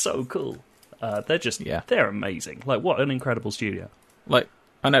 Like, it's so cool. They're amazing. Like, what an incredible studio. Like,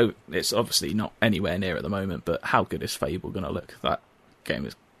 I know it's obviously not anywhere near at the moment, but how good is Fable going to look? That game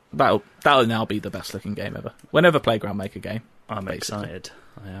is... That'll now be the best-looking game ever. Whenever Playground make a game. I'm excited.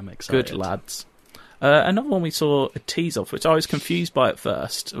 I am excited. Good lads. Another one we saw a tease of, which I was confused by at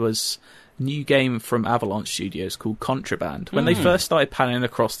first, was a new game from Avalanche Studios called Contraband. When they first started panning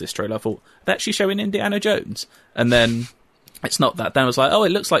across this trailer, I thought, they're actually showing Indiana Jones. And then it's not that. Then I was like, oh,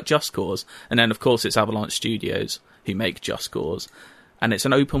 it looks like Just Cause. And then, of course, it's Avalanche Studios who make Just Cause. And it's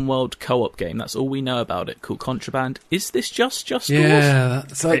an open-world co-op game. That's all we know about it, called Contraband. Is this just Cause? Yeah,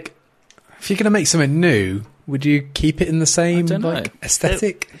 it's like, if you're going to make something new... Would you keep it in the same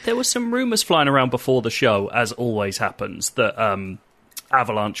aesthetic? There were some rumours flying around before the show, as always happens, that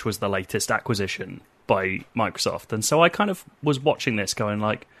Avalanche was the latest acquisition by Microsoft. And so I kind of was watching this going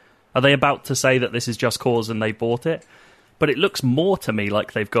like, are they about to say that this is Just Cause and they bought it? But it looks more to me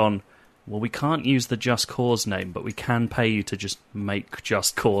like they've gone, well, we can't use the Just Cause name, but we can pay you to just make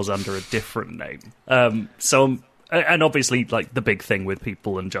Just Cause under a different name. And obviously, like, the big thing with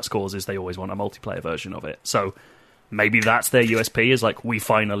people and Just Cause is they always want a multiplayer version of it. So maybe that's their USP, is like, we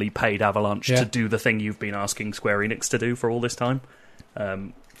finally paid Avalanche to do the thing you've been asking Square Enix to do for all this time.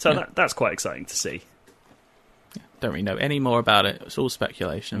 That's quite exciting to see. Don't really know any more about it. It's all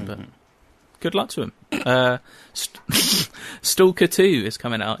speculation, but good luck to him. Stalker 2 is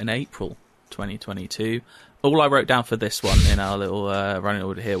coming out in April 2022. All I wrote down for this one in our little running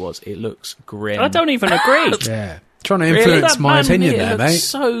order here was, it looks grim. I don't even agree. Yeah. Trying to influence my opinion there, mate.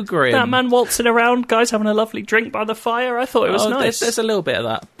 So grim. That man waltzing around, guys having a lovely drink by the fire. I thought it was nice. There's a little bit of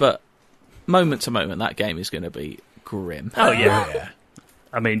that, but moment to moment, that game is going to be grim. Oh, yeah.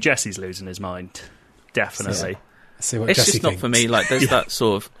 I mean, Jesse's losing his mind. Definitely. See what it's Jesse just thinks. not for me. Like, there's that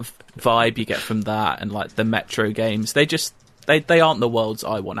sort of vibe you get from that and, like, the Metro games. They aren't the worlds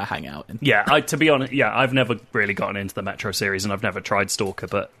I want to hang out in. Yeah, to be honest, I've never really gotten into the Metro series and I've never tried Stalker,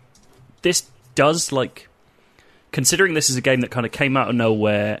 but this does, like, considering this is a game that kind of came out of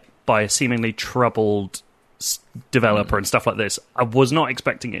nowhere by a seemingly troubled developer and stuff like this, I was not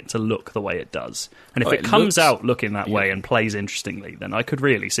expecting it to look the way it does. And if it comes out looking that way and plays interestingly, then I could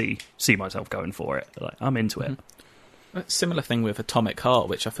really see myself going for it. Like, I'm into it. Similar thing with Atomic Heart,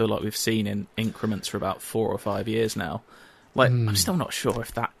 which I feel like we've seen in increments for about 4 or 5 years now. Like, I'm still not sure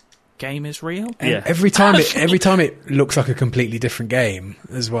if that game is real. Yeah. Every time it looks like a completely different game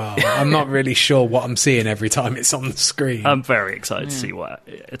as well. I'm not really sure what I'm seeing every time it's on the screen. I'm very excited to see what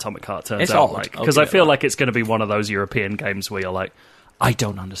Atomic Heart turns out like, because I feel like it's going to be one of those European games where you're like, I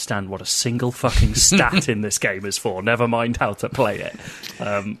don't understand what a single fucking stat in this game is for, never mind how to play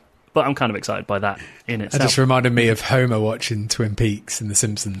it. But I'm kind of excited by that in itself. That just reminded me of Homer watching Twin Peaks and The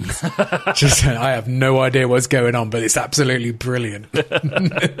Simpsons. Just, I have no idea what's going on, but it's absolutely brilliant.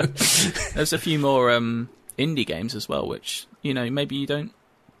 There's a few more indie games as well, which, you know, maybe you don't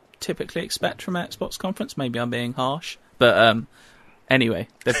typically expect from an Xbox conference. Maybe I'm being harsh. But anyway,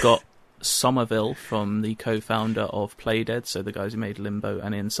 they've got Somerville from the co-founder of Playdead, so the guys who made Limbo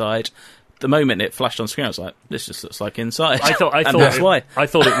and Inside. The moment it flashed on screen, I was like, "This just looks like Inside." I thought that's why. I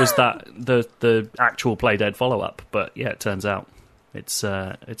thought it was that the actual Playdead follow-up, but yeah, it turns out it's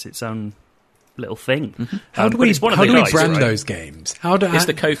its own little thing. Mm-hmm. How do we brand those games? It's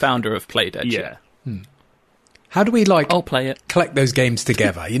the co-founder of Playdead. Yeah. How do we I'll play it. collect those games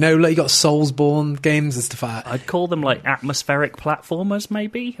together? You know, like you got Soulsborne games and stuff like that. I'd call them like atmospheric platformers,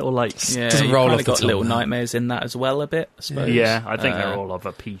 maybe, or like Yeah, doesn't you roll kinda off the got tongue, Little that. Nightmares in that as well a bit, I suppose. yeah. I think they're all of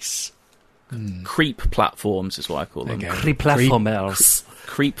a piece. Creep platforms is what I call them. There you go. Creep platformers.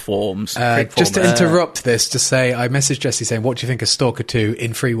 Creep forms. Just to interrupt this, just say I messaged Jesse saying, "What do you think of Stalker 2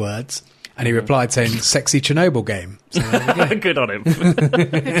 in 3 words?" And he replied saying, "Sexy Chernobyl game." So there we go. Good on him.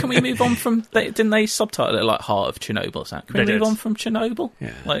 Can we move on from... Didn't they subtitle it like Heart of Chernobyl or something? Can we They move did. on from Chernobyl?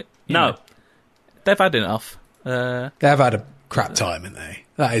 Yeah. Like, you No. know, they've had enough. They have had a crap time, haven't they?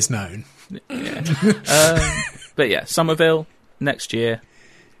 That is known. But yeah, Somerville, next year,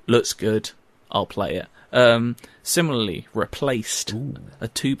 looks good. I'll play it. Similarly, replaced a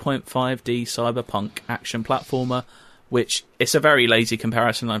 2.5D cyberpunk action platformer, which it's a very lazy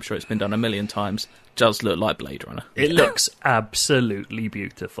comparison. I'm sure it's been done a million times. Does look like Blade Runner. It looks absolutely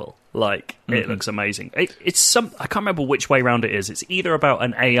beautiful. Like, it looks amazing. It's some... I can't remember which way round it is. It's either about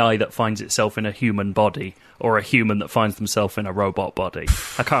an AI that finds itself in a human body or a human that finds themselves in a robot body.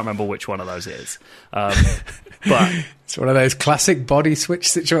 I can't remember which one of those it is. But It's one of those classic body switch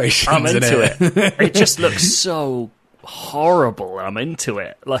situations. I'm isn't into it. it. It just looks so horrible. I'm into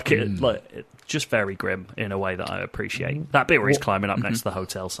it. It's just very grim in a way that I appreciate. That bit where he's climbing up next to the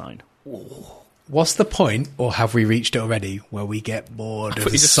hotel sign. What's the point, or have we reached it already, where we get bored of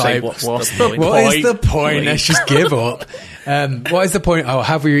You just say, cyber... what's What's the the point? What is the Point, point? please. Let's just give up. What is the point? Oh,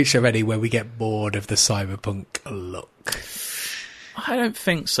 have we reached already where we get bored of the cyberpunk look? I don't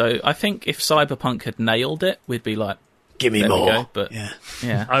think so. I think if Cyberpunk had nailed it, we'd be like, Give me there more. we go. But Yeah.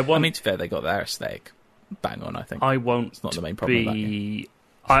 I mean, to be fair, they got their aesthetic bang on, I think. I won't It's not the main problem with that be...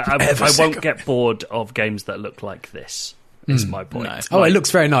 I won't get bored of games that look like this, is my point. No. Oh, it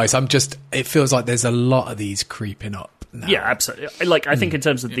looks very nice. It feels like there's a lot of these creeping up now. Yeah, absolutely. Like, I think in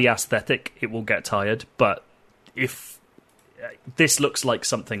terms of the aesthetic, it will get tired, but if this looks like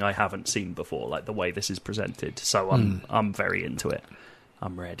something I haven't seen before, like the way this is presented, so I'm very into it.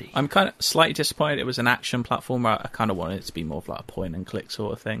 I'm ready. I'm kind of slightly disappointed it was an action platformer. I kind of wanted it to be more of like a point and click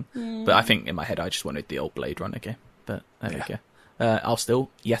sort of thing. But I think in my head I just wanted the old Blade Runner game. But there we go. I'll still,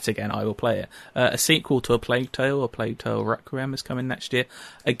 yet again, I will play it. A sequel to A Plague Tale, or Plague Tale Requiem, is coming next year.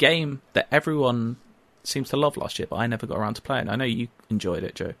 A game that everyone seems to love last year, but I never got around to playing. I know you enjoyed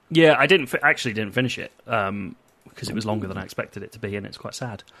it, Joe. Yeah, I actually didn't finish it because it was longer than I expected it to be, and it's quite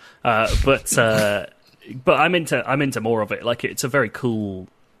sad. But I'm into more of it. Like, it's a cool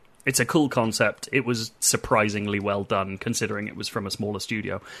concept. It was surprisingly well done considering it was from a smaller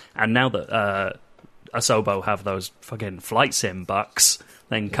studio. And now that Asobo have those fucking flight sim bucks,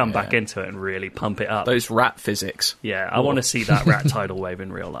 then come back into it and really pump it up. Those rat physics. Yeah, I want to see that rat tidal wave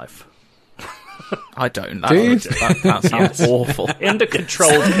in real life. I don't. Do you? That sounds awful. Under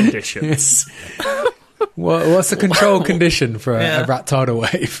controlled conditions. What's the control condition for a rat tidal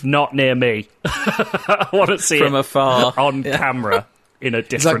wave? Not near me. I want to see From it afar. on camera in a It's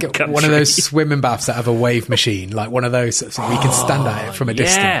different like country. one of those swimming baths that have a wave machine, like one of those so we can stand at it from a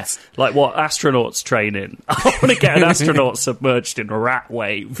distance. Like what astronauts train in. I want to get an astronaut submerged in rat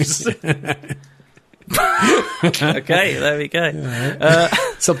waves. Okay, there we go.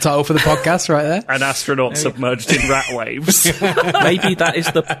 Subtitle for the podcast right there. An astronaut submerged in rat waves. Maybe that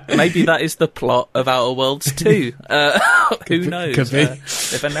is the plot of Outer Worlds 2. Who knows? Could be.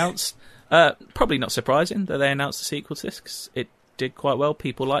 They've announced, probably not surprising that they announced a sequel to this, 'cause it did quite well.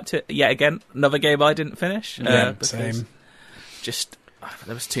 People liked it. Yet again, another game I didn't finish. Because Same. Just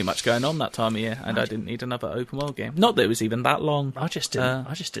there was too much going on that time of year, and I didn't need another open world game. Not that it was even that long. I just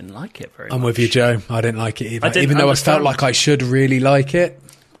didn't like it very much. I'm with you, Joe. I didn't like it either. I didn't Even though understand. I felt like I should really like it.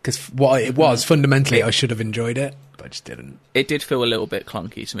 Because what it was, fundamentally, I should have enjoyed it. But I just didn't. It did feel a little bit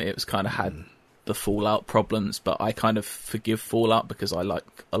clunky to me. It was kind of had the Fallout problems, but I kind of forgive Fallout because I like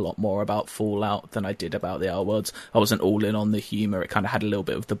a lot more about Fallout than I did about the Outer Worlds. I wasn't all in on the humour. It kind of had a little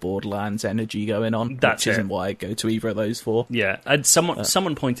bit of the Borderlands energy going on, That's which isn't it. why I go to either of those four. Yeah, and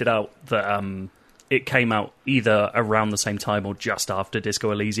someone pointed out that it came out either around the same time or just after Disco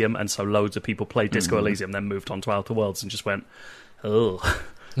Elysium, and so loads of people played Disco Elysium, then moved on to Outer Worlds and just went, oh,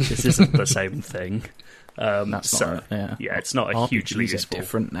 this isn't the same thing. That's not it, yeah. it's not a RPGs hugely are useful.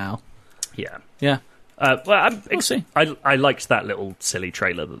 different now. Yeah. Yeah. We'll see. I liked that little silly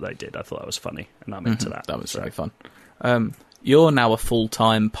trailer that they did. I thought that was funny, and I'm into that. That was very fun. You're now a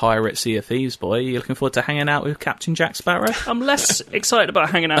full-time pirate Sea of Thieves boy. Are you looking forward to hanging out with Captain Jack Sparrow? I'm less excited about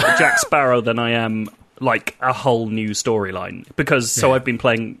hanging out with Jack Sparrow than I am like a whole new storyline, because I've been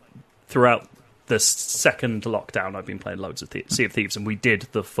playing throughout the second lockdown. I've been playing loads of Sea of Thieves, and we did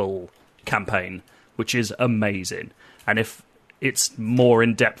the full campaign, which is amazing. And if it's more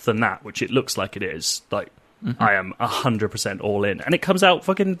in depth than that, which it looks like it is, like I am 100% all in. And it comes out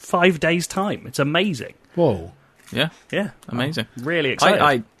fucking 5 days' time. It's amazing. Whoa. Yeah. Yeah. Amazing. Really excited.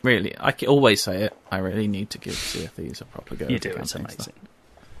 I always say it. I really need to give Sea of Thieves a proper go. You do. It's amazing.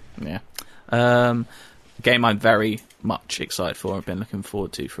 Yeah. Game I'm very much excited for. I've been looking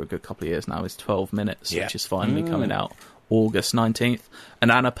forward to for a good couple of years now is 12 Minutes, which is finally coming out August 19th. An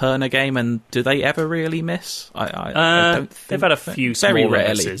Annapurna game, and do they ever really miss? I don't think they've had a few very small rarely,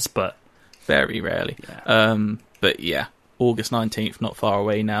 misses, but very rarely. Yeah. But yeah, August 19th, not far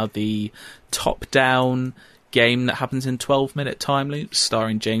away now. The top-down game that happens in 12-minute time loops,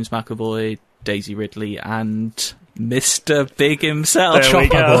 starring James McAvoy, Daisy Ridley, and Mr. Big himself, Chopper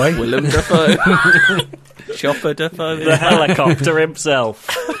Boy, Willem Dafoe, Chopper Dafoe, the helicopter himself.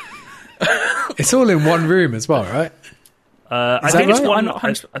 It's all in one room as well, right? I think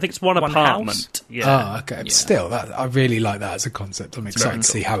right? it's one apartment. House? Yeah. Oh, okay. Yeah. Still, I really like that as a concept. I'm excited to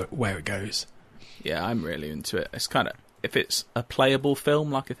see where it goes. Yeah, I'm really into it. It's kind of, if it's a playable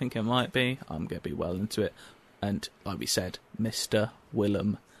film like I think it might be, I'm going to be well into it. And like we said, Mr.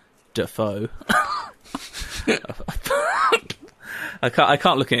 Willem Dafoe. I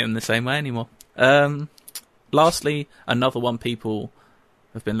can't look at him the same way anymore. Lastly, another one people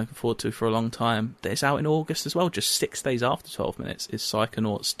have been looking forward to for a long time that is out in August as well, just 6 days after 12 Minutes, is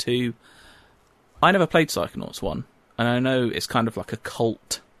Psychonauts 2. I never played Psychonauts 1, and I know it's kind of like a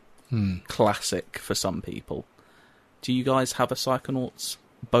cult classic for some people. Do you guys have a Psychonauts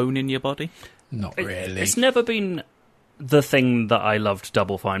bone in your body? Not really. It's never been the thing that I loved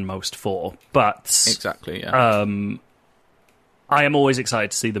Double Fine most for, but exactly, yeah. I am always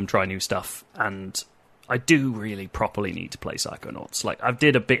excited to see them try new stuff, and I do really properly need to play Psychonauts. Like, I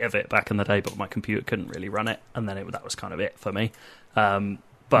did a bit of it back in the day, but my computer couldn't really run it, and then that was kind of it for me.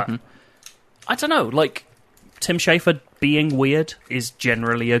 But I don't know, like, Tim Schafer being weird is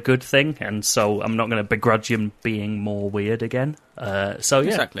generally a good thing, and so I'm not going to begrudge him being more weird again. So yeah,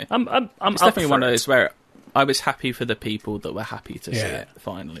 exactly. I'm it's definitely one of those where I was happy for the people that were happy to see it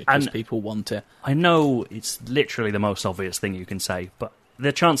finally, because people want it. I know it's literally the most obvious thing you can say, but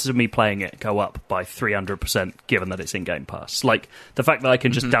the chances of me playing it go up by 300% given that it's in Game Pass. Like, the fact that I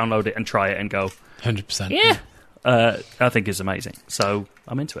can just download it and try it and go 100%. Yeah. I think is amazing. So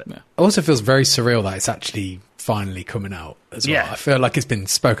I'm into it. Yeah. It also feels very surreal that it's actually finally coming out as well. I feel like it's been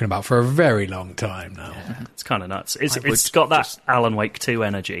spoken about for a very long time now. Yeah, it's kind of nuts. It's got that Alan Wake 2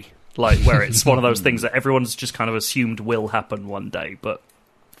 energy, like, where it's one of those things that everyone's just kind of assumed will happen one day, but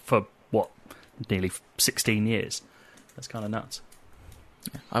for nearly 16 years. That's kind of nuts.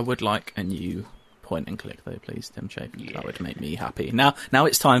 Yeah. I would like a new point and click though, please, Tim Schafer. Yeah. That would make me happy. Now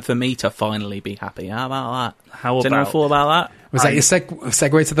it's time for me to finally be happy. How about that? Has anyone thought about that? Was that your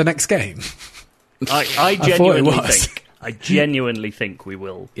segue to the next game? I genuinely think we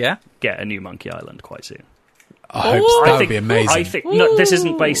will get a new Monkey Island quite soon. I hope that would be amazing. I think this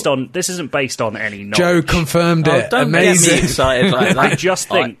isn't based on any knowledge. Joe confirmed it. Don't amazing. Get me excited like that. I just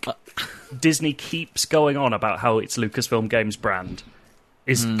think Disney keeps going on about how its Lucasfilm Games brand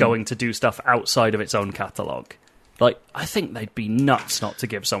is going to do stuff outside of its own catalogue. Like, I think they'd be nuts not to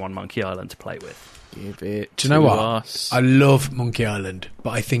give someone Monkey Island to play with. Give it Do you know what? Us. I love Monkey Island, but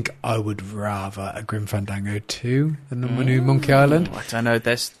I think I would rather a Grim Fandango 2 than a new Monkey Island. I don't know.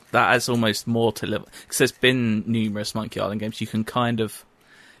 That has almost more to live, because there's been numerous Monkey Island games. You can kind of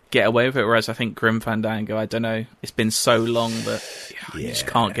get away with it, whereas I think Grim Fandango, I don't know, it's been so long that you just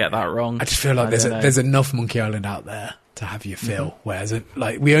can't get that wrong. I just feel like there's enough Monkey Island out there to have your fill, whereas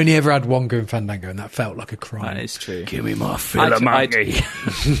we only ever had one Grim Fandango, and that felt like a crime. That is true. Give me my fill of monkey.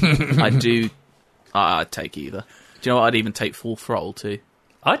 I'd take either. Do you know what? I'd even take Full Throttle too.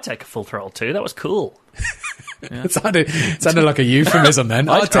 I'd take a Full Throttle too. That was cool. Yeah. It sounded like a euphemism then.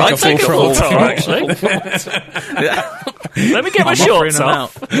 I'd take a Full Throttle actually. Let me get my shorts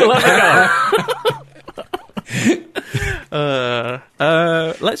off. Let me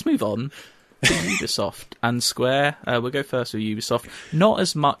go. Let's move on to Ubisoft and Square. We'll go first with Ubisoft. Not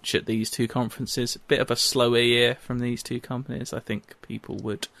as much at these two conferences. Bit of a slower year from these two companies, I think people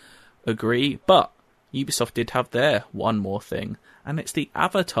would agree. But Ubisoft did have their one more thing, and it's the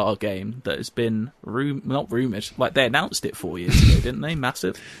Avatar game that has been not rumoured, like they announced it 4 years ago, didn't they?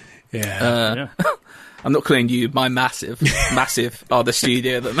 Massive. Yeah. I'm not calling you my massive are the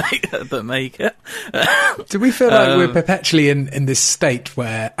studio that make it. Do we feel like we're perpetually in this state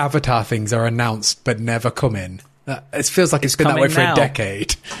where Avatar things are announced but never come in? It feels like it's been that way for a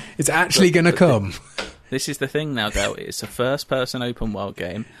decade. It's actually going to come. This is the thing now, Del. It's a first-person open world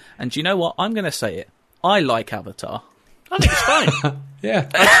game, and do you know what? I'm going to say it. I like Avatar. I think it's fine. Yeah.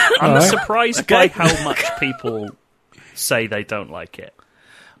 I'm surprised by how much people say they don't like it.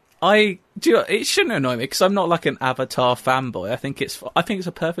 it shouldn't annoy me because I'm not like an Avatar fanboy. I think it's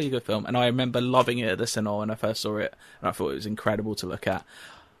a perfectly good film, and I remember loving it at the cinema when I first saw it, and I thought it was incredible to look at.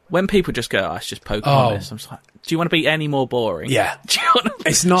 When people just go, it's just Pocahontas, I'm just like, do you want to be any more boring? Yeah. Do you want to,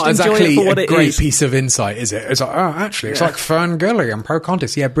 it's not exactly a great piece of insight, is it? It's like, actually, it's like Ferngully and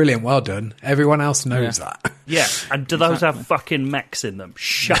Pocahontas. Yeah, brilliant, well done. Everyone else knows that. Yeah, and do those have fucking mechs in them?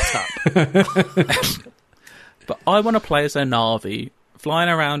 Shut up. But I want to play as a Na'vi, flying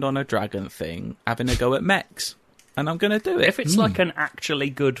around on a dragon thing, having a go at mechs. And I'm going to do it. If it's like an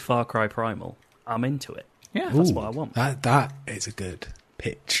actually good Far Cry Primal, I'm into it. Yeah. That's what I want. That is a good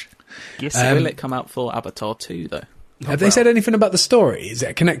pitch. Yes, will it come out for Avatar 2, though? Have they said anything about the story? Is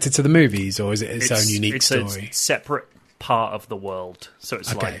it connected to the movies, or is it its own unique story? It's a separate part of the world. So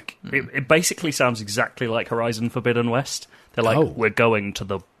it's like... It basically sounds exactly like Horizon Forbidden West. They're like, we're going to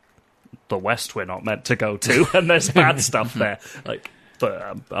the West we're not meant to go to, and there's bad stuff there. Like,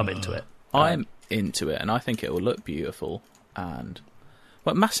 but I'm into it. I'm into it, and I think it will look beautiful. And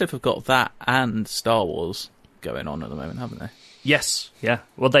Massive have got that and Star Wars going on at the moment, haven't they? Yes, yeah.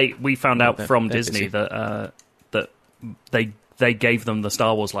 Well, we found out from Disney that they gave them the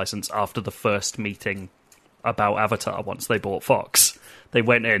Star Wars license after the first meeting about Avatar. Once they bought Fox, they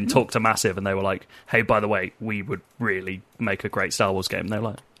went in, talked to Massive, and they were like, "Hey, by the way, we would really make a great Star Wars game." And they're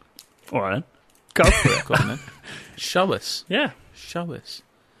like, "All right, go for it, go on, then. Show us, show us.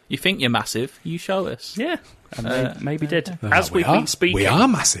 You think you're Massive? You show us, yeah." And they maybe did. As we've been speaking, we are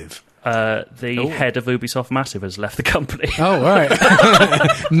Massive. The head of Ubisoft Massive has left the company. Oh,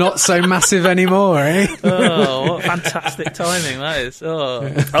 right. Not so massive anymore, eh? Oh, what fantastic timing that is.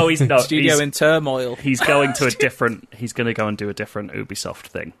 Oh, he's in turmoil. He's going to He's going to go and do a different Ubisoft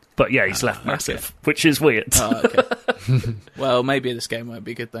thing. But yeah, he's left Massive, which is weird. Oh, okay. Well, maybe this game won't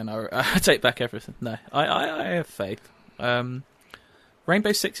be good then. I take back everything. No, I have faith.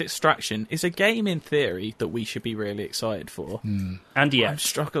 Rainbow Six Extraction is a game in theory that we should be really excited for. And yeah, I'm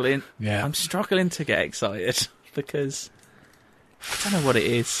struggling. Yeah, I'm struggling to get excited because I don't know what it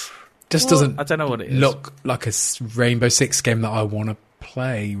is. Just doesn't. I don't know what it is. Look like a Rainbow Six game that I want to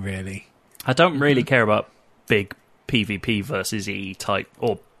play. Really, I don't really care about big PvP versus E type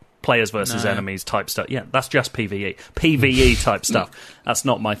or players versus enemies type stuff. Yeah, that's just PvE type stuff. That's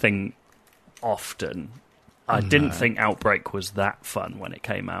not my thing. Often. I didn't think Outbreak was that fun when it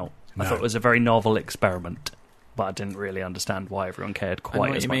came out. I thought it was a very novel experiment, but I didn't really understand why everyone cared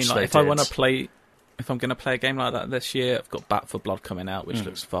quite as much as they did. If I want to play, if I'm going to play a game like that this year, I've got Back 4 Blood coming out, which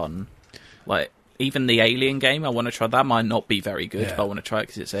looks fun. Like even the Alien game, I want to try. That might not be very good, but I want to try it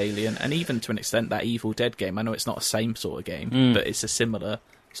because it's Alien. And even to an extent, that Evil Dead game. I know it's not the same sort of game, but it's a similar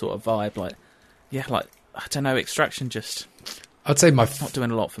sort of vibe. Like I don't know, Extraction just. I'd say not doing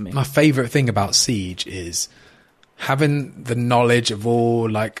a lot for me. My favourite thing about Siege is having the knowledge of all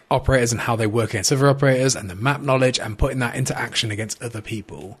like operators and how they work against other operators, and the map knowledge, and putting that into action against other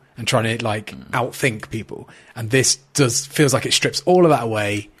people and trying to like outthink people. And this feels like it strips all of that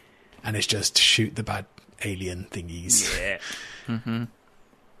away, and it's just shoot the bad alien thingies. Yeah.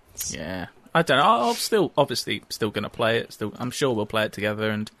 Yeah. I don't know. I'm still going to play it. I'm sure we'll play it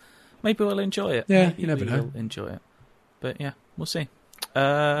together, and maybe we'll enjoy it. Yeah, maybe you never know. We'll enjoy it. But yeah, we'll see.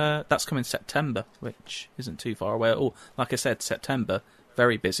 That's coming September, which isn't too far away at all. Like I said, September,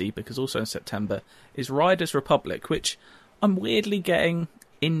 very busy, because also in September is Riders Republic, which I'm weirdly getting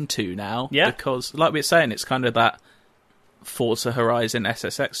into now. Yeah. Because, like we were saying, it's kind of that Forza Horizon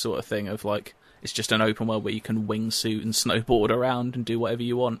SSX sort of thing of like, it's just an open world where you can wingsuit and snowboard around and do whatever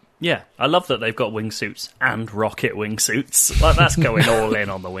you want. Yeah, I love that they've got wingsuits and rocket wingsuits. Like, that's going all in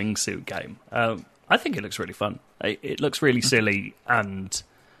on the wingsuit game. I think it looks really fun. It looks really silly, and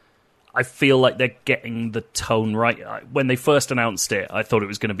I feel like they're getting the tone right. When they first announced it, I thought it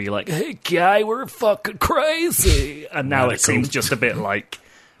was going to be like, "Hey, guy, we're fucking crazy," and now it seems just a bit like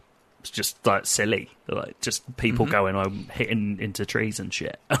it's just like silly, like just people going home hitting into trees and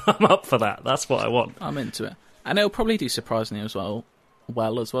shit. I'm up for that. That's what I want. I'm into it, and it'll probably do surprisingly as well.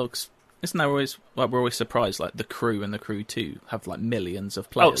 Cause isn't there always like we're always surprised like the Crew and the Crew 2 have like millions of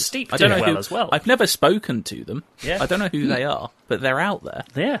players. Oh, Steep do well as well. I've never spoken to them. Yeah. I don't know who they are, but they're out there.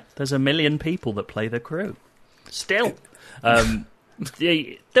 Yeah, there's 1 million people that play the Crew. Still. There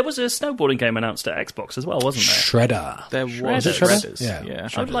was a snowboarding game announced at Xbox as well, wasn't there? Shredder. There was Shredders? Yeah.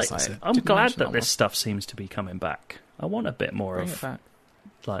 I'm glad that this stuff seems to be coming back. I want a bit more of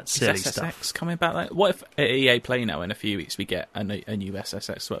like silly stuff coming back. Like, what if at EA Play now in a few weeks we get a new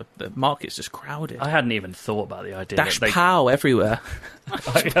SSX? Well, the market's just crowded. I hadn't even thought about the idea. Dash POW everywhere.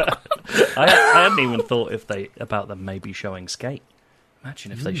 I hadn't even thought about them maybe showing Skate.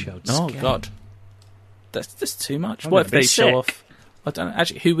 Imagine if they showed Skate. Oh God, that's too much. What if they show off I don't know.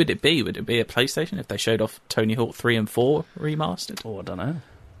 Actually, who would it be? Would it be a PlayStation if they showed off Tony Hawk 3 and 4 remastered? Oh, I don't know.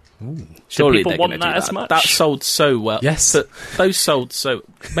 Surely people they're want going to that do as that. much? That sold so well. Yes. But those sold so...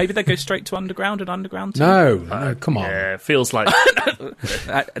 Maybe they go straight to Underground and Underground 2? No, come on. Yeah, it feels like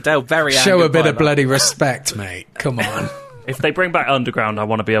They're very Show a angered bit by of that. bloody respect, mate. Come on. if they bring back Underground, I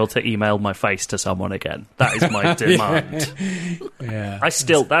want to be able to email my face to someone again. That is my demand. Yeah.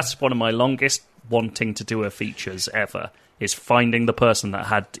 That's one of my longest wanting to do a features ever, is finding the person that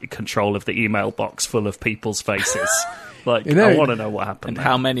had control of the email box full of people's faces. Like, I want to know what happened. And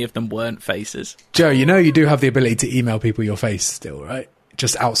how many of them weren't faces? Joe, you do have the ability to email people your face still, right?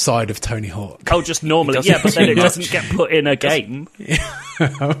 Just outside of Tony Hawk. Oh, just normally, yeah, but then it doesn't get put in a game.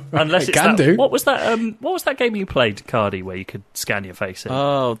 Unless it's can that, do. What was that game you played, Cardi, where you could scan your face in?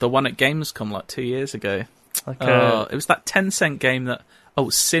 Oh, the one at Gamescom like 2 years ago. Like, It was that 10-cent game that... Oh,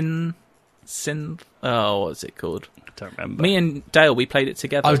 Sin... Oh, what's it called? I don't remember. Me and Dale, we played it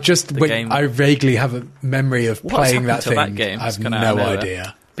together. I vaguely have a memory of playing that thing. That game? I have It's kinda no out of nowhere.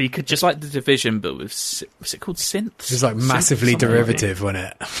 idea. But you could Just just like The Division, but with... Was it called Synths? It's like massively Something like that. derivative, wasn't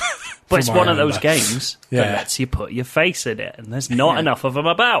it? But it's From what one I of those remember. games Yeah. that lets you put your face in it, and there's not enough of them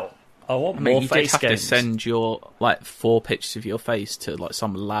about. I want I mean, more you did face have to games. send your 4 pictures of your face to like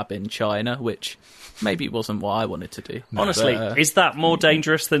some lab in China, which maybe wasn't what I wanted to do. Honestly, But, is that more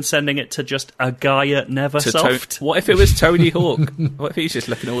dangerous than sending it to just a guy at to Neversoft? what if it was Tony Hawk? What if he's just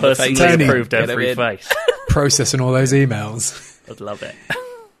looking at all the Personally faces? Tony- approved Get him every in. face. Processing all those emails. I'd love it.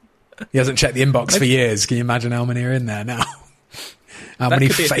 He hasn't checked the inbox for years. Can you imagine how many are in there now? How That many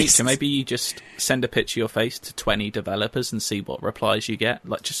could be a faces? feature. Maybe you just send a picture of your face to 20 developers and see what replies you get.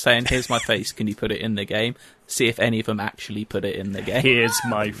 Like just saying, "Here's my face. Can you put it in the game?" See if any of them actually put it in the game. Here's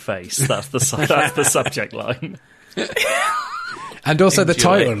my face. That's the subject line. And also the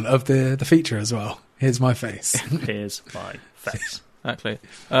Enjoy. title of the feature as well. Here's my face. Here's my face. Exactly.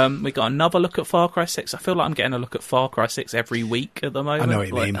 We got another look at Far Cry 6. I feel like I'm getting a look at Far Cry 6 every week at the I moment. know what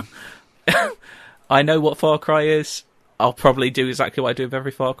you Like, mean. I know what Far Cry is. I'll probably do exactly what I do with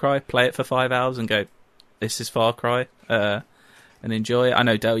every Far Cry. Play it for 5 hours and go, this is Far Cry, and enjoy it. I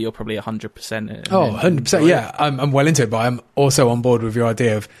know, Dale, you're probably 100%. Oh, 100%. Yeah, I'm well into it, but I'm also on board with your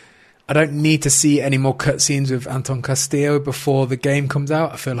idea of I don't need to see any more cutscenes with Anton Castillo before the game comes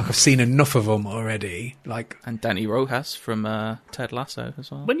out. I feel like I've seen enough of them already. Like, And Danny Rojas from Ted Lasso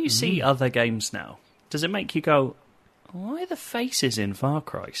as well. When you see other games now, does it make you go, why are the faces in Far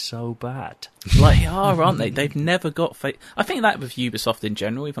Cry so bad? Like, they are, aren't they? They've never got face. I think that with Ubisoft in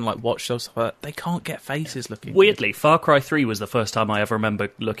general, even like Watch Dogs, they can't get faces looking. Weirdly, Far Cry 3 was the first time I ever remember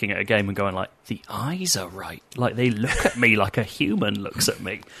looking at a game and going like, the eyes are right. Like, they look at me like a human looks at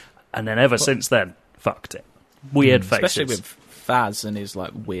me. And then ever since then, fucked it. Weird faces. Especially with Vaz and his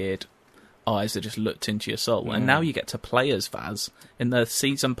like weird eyes that just looked into your soul. And now you get to play as Vaz in the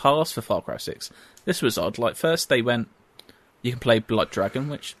season pass for Far Cry 6. This was odd. Like, first they went, you can play Blood Dragon,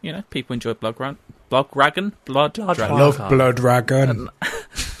 which, you know, people enjoy Blood Dragon. I love Blood Dragon.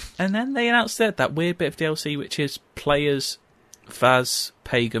 And then they announced that weird bit of DLC, which is players Vaz,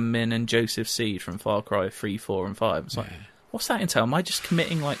 Pagan Min, and Joseph Seed from Far Cry 3, 4, and 5. It's like, what's that entail? Am I just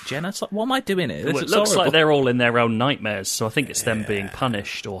committing like genocide? What am I doing here? Well, it looks like they're all in their own nightmares, so I think it's them being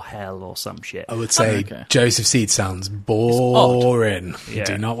punished or hell or some shit. I would say Okay. Joseph Seed sounds boring. Yeah.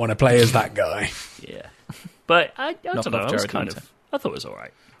 Do not want to play as that guy. Yeah. But I don't know, enough Jared Leto. I thought it was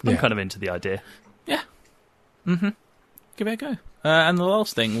alright. I'm Yeah. kind of into the idea. Yeah. Mm-hmm. Give it a go. And the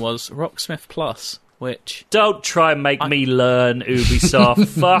last thing was Rocksmith Plus, which... Don't try and make me learn, Ubisoft.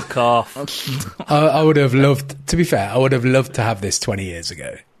 Fuck off. I would have loved, to be fair, I would have loved to have this 20 years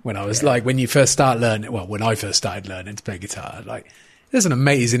ago when I was like, when you first start learning, well, when I first started learning to play guitar, like, there's an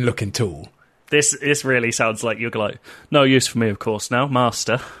amazing looking tool. This really sounds like you're like, no use for me, of course, now,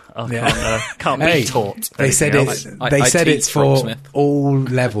 master. I can't Hey, be taught. They said anything it's, else. I they said teach it's for Rocksmith. all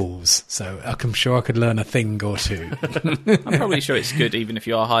levels, so I'm sure I could learn a thing or two. I'm probably sure it's good even if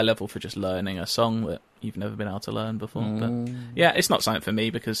you are high level for just learning a song that you've never been able to learn before. But yeah, it's not something for me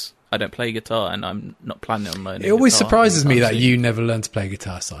because I don't play guitar and I'm not planning on learning. It always guitar surprises me anytime that soon. you never learned to play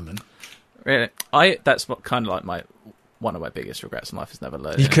guitar, Simon. Really, that's what kind of like one of my biggest regrets in life is never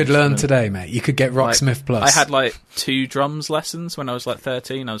learning. You could an learn instrument. today, mate. You could get Rocksmith Plus. I had like 2 drums lessons when I was like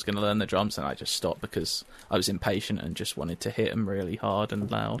 13. I was going to learn the drums and I just stopped because I was impatient and just wanted to hit them really hard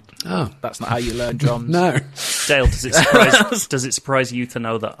and loud. Oh. That's not how you learn drums. No. Dale, does it surprise you to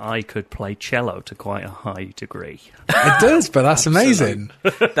know that I could play cello to quite a high degree? It does, but that's amazing.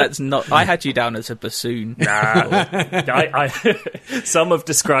 That's not. I had you down as a bassoon. I some have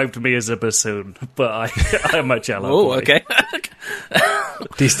described me as a bassoon, but I'm a cello Oh, boy. okay.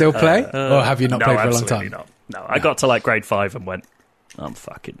 Do you still play? Or have you not No, played for a long absolutely time? not. No, I got to like grade 5 and went, I'm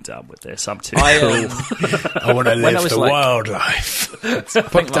fucking done with this. I'm too cool. I want to live the wildlife.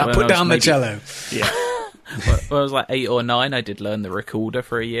 Put down the cello. Yeah. When I was like 8 or 9, I did learn the recorder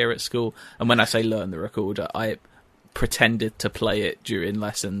for a year at school. And when I say learn the recorder, I pretended to play it during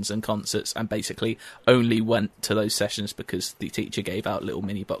lessons and concerts, and basically only went to those sessions because the teacher gave out little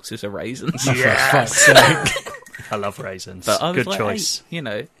mini boxes of raisins. Yes! I love raisins. But I was good like, choice. Hey, you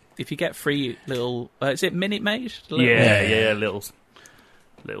know, if you get free little... is it Minute Maid? Yeah, little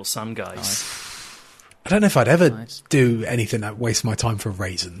sun guys. Nice. I don't know if I'd ever do anything that wastes my time for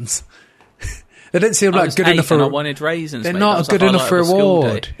raisins. They don't seem like good enough for. I wanted raisins. They're mate. not good enough for a reward.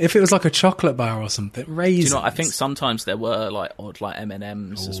 reward. If it was like a chocolate bar or something, raisins. Do you know what? I think sometimes there were like odd like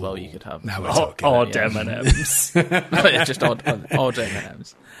M&Ms as well. You could have. Now we're talking. Odd M&Ms. Just odd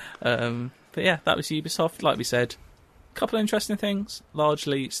M&Ms. But yeah, that was Ubisoft. Like we said, a couple of interesting things.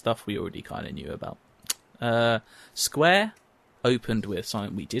 Largely stuff we already kind of knew about. Square opened with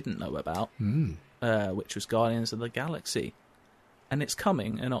something we didn't know about, which was Guardians of the Galaxy. And it's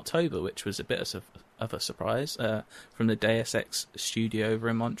coming in October, which was a bit of a surprise from the Deus Ex studio over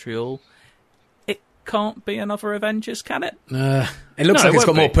in Montreal. It can't be another Avengers, can it? It looks like it's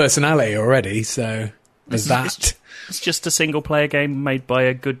got more personality already, so there's that. It's just a single-player game made by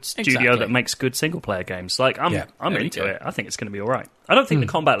a good studio that makes good single-player games. Like, I'm into it. I think it's going to be all right. I don't think the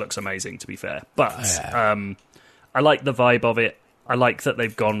combat looks amazing, to be fair, but I like the vibe of it. I like that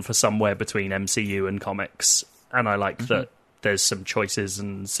they've gone for somewhere between MCU and comics, and I like that there's some choices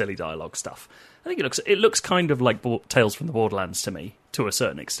and silly dialogue stuff. I think it looks kind of like Tales from the Borderlands to me, to a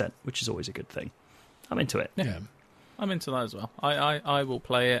certain extent, which is always a good thing. I'm into it. Yeah. I'm into that as well. I will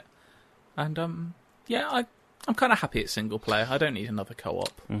play it, and I'm kind of happy it's single player. I don't need another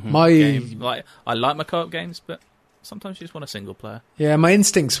co-op game. Like, I like my co-op games, but sometimes you just want a single player. Yeah, my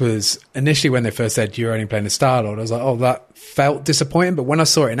instincts was initially when they first said you're only playing a Star-Lord, I was like, oh, that felt disappointing. But when I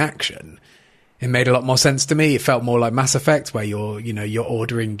saw it in action, it made a lot more sense to me. It felt more like Mass Effect, where you're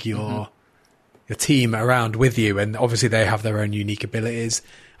ordering your team around with you, and obviously they have their own unique abilities.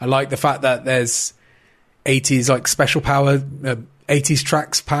 I like the fact that there's 80s like special power, 80s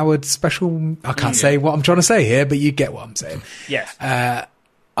tracks powered special. I can't say what I'm trying to say here, but you get what I'm saying. Yeah.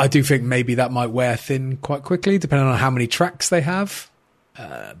 I do think maybe that might wear thin quite quickly, depending on how many tracks they have.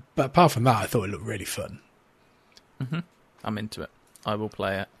 But apart from that, I thought it looked really fun. I'm into it. I will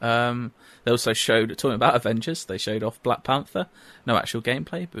play it. They also showed, talking about Avengers, they showed off Black Panther. No actual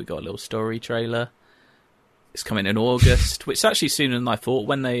gameplay, but we got a little story trailer. It's coming in August, which is actually sooner than I thought.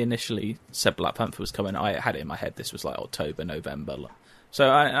 When they initially said Black Panther was coming, I had it in my head this was like October, November.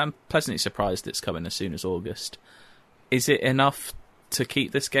 So I'm pleasantly surprised it's coming as soon as August. Is it enough to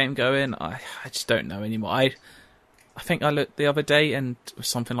keep this game going? I just don't know anymore. I think I looked the other day and it was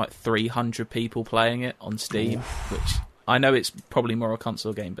something like 300 people playing it on Steam, which I know it's probably more a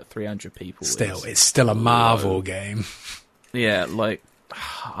console game, but 300 people. It's still a Marvel game. Yeah, like,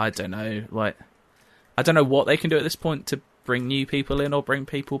 I don't know. Like, I don't know what they can do at this point to bring new people in or bring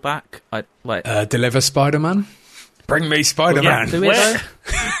people back. Deliver Spider-Man? Bring me Spider-Man. Yeah,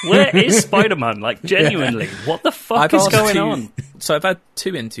 where is Spider-Man? Like, genuinely, what the fuck is going on? So I've had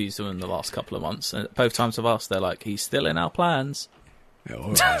 2 interviews with them in the last couple of months, and both times I've asked, they're like, he's still in our plans.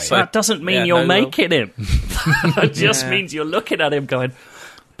 Right. So that doesn't mean you're making him. That just means you're looking at him going,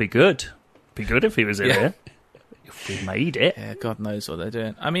 be good. Be good if he was in here. If we made it. Yeah, God knows what they're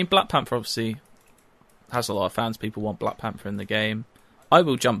doing. I mean, Black Panther obviously has a lot of fans. People want Black Panther in the game. I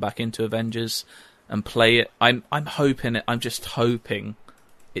will jump back into Avengers and play it. I'm just hoping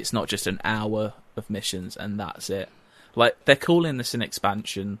it's not just an hour of missions and that's it. Like, they're calling this an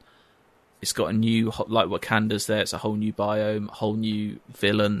expansion. It's got a new, like Wakanda's there, it's a whole new biome, whole new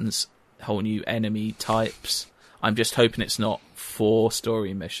villains, whole new enemy types. I'm just hoping it's not 4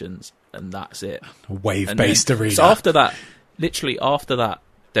 story missions and that's it. A wave-based arena. So after that, literally after that,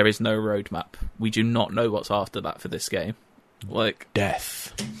 there is no roadmap. We do not know what's after that for this game. Like,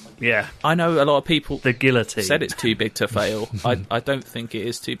 death. Yeah. I know a lot of people the guillotine said it's too big to fail. I don't think it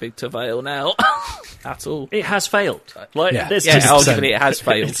is too big to fail now at all. It has failed. Like, arguably it has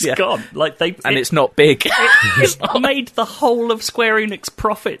failed. It's gone. Like it's not big. It made the whole of Square Enix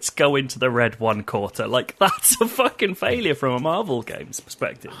profits go into the red one quarter. Like, that's a fucking failure from a Marvel game's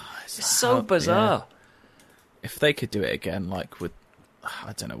perspective. It's so bizarre. Yeah. If they could do it again, like with,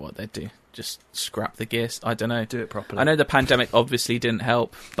 I don't know what they'd do. Just scrap the gears. I don't know. Do it properly. I know the pandemic obviously didn't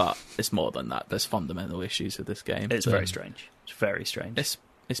help, but it's more than that. There's fundamental issues with this game. It's very strange. It's very strange.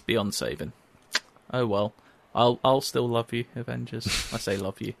 It's beyond saving. Oh well. I'll still love you, Avengers. I say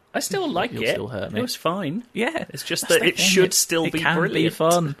love you. I still like You'll it. Still hurt me. It was fine. Yeah, it's just that it should still be brilliant. Be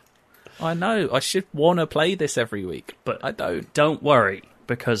fun. I know. I should want to play this every week, but I don't. Don't worry,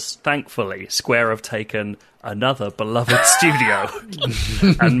 because thankfully Square have taken another beloved studio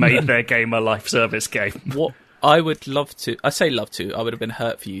and made their game a live service game. What I would love to... I say love to. I would have been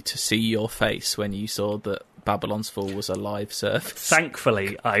hurt for you to see your face when you saw that Babylon's Fall was a live service.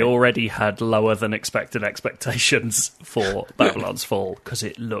 Thankfully, I already had lower than expected expectations for Babylon's Fall, because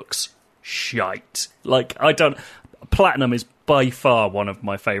it looks shite. Like, Platinum is by far one of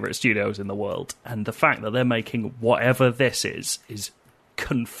my favourite studios in the world, and the fact that they're making whatever this is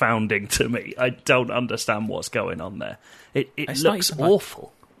confounding to me. I don't understand what's going on there. It looks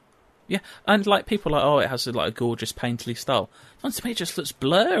awful. Yeah, and like people are like, it has like a gorgeous painterly style. To me, it just looks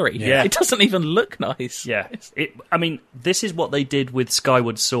blurry. Yeah. It doesn't even look nice. Yeah, this is what they did with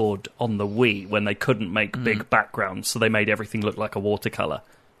Skyward Sword on the Wii when they couldn't make big backgrounds, so they made everything look like a watercolour.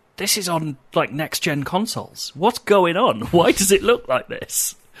 This is on like next gen consoles. What's going on? Why does it look like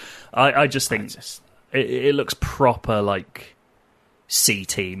this? I just think it looks proper like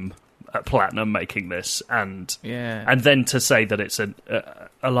C-Team at Platinum making this, and then to say that it's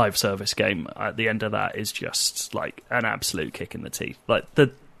a live service game at the end of that is just like an absolute kick in the teeth. Like,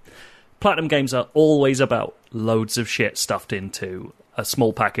 the Platinum games are always about loads of shit stuffed into a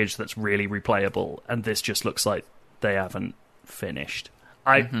small package that's really replayable, and this just looks like they haven't finished.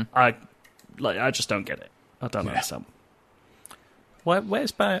 I just don't get it. I don't understand.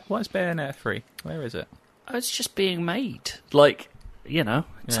 Where's Bayonetta 3? Where is it? It's just being made. Like, it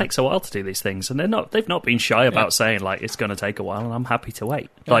takes a while to do these things, and they've not been shy about saying like it's going to take a while, and I'm happy to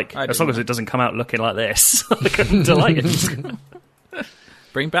wait. Like, as long as it doesn't come out looking like this, I'm delighted.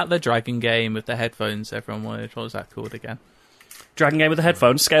 Bring back the Dragon game with the headphones everyone wanted. What was that called again? Dragon game with the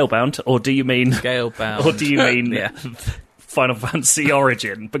headphones, Scalebound, or do you mean Scalebound? Or do you mean Final Fantasy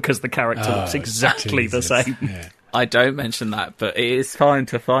Origin, because the character looks exactly the same? Yeah. I don't mention that, but it is time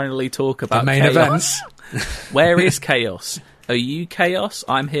to finally talk about the main Chaos. events. Where is Chaos? Are you Chaos?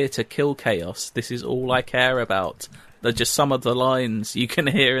 I'm here to kill Chaos. This is all I care about. They're just some of the lines you can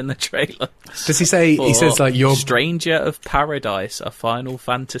hear in the trailer. Does he say? He says like you're Stranger of Paradise, a Final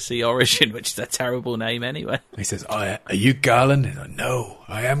Fantasy Origin, which is a terrible name anyway. He says, "Are you Garland?" He's like, "No,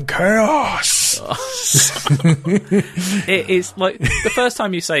 I am Chaos." It is like the first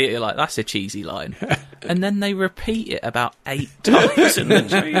time you say it, you're like, "That's a cheesy line," and then they repeat it about 8 times in the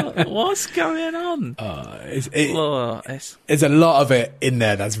trailer. What's going on? There's a lot of it in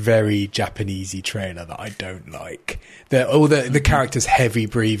there that's very Japanesey trailer that I don't like. The characters heavy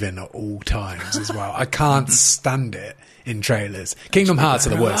breathing at all times as well. I can't stand it in trailers. Kingdom Hearts are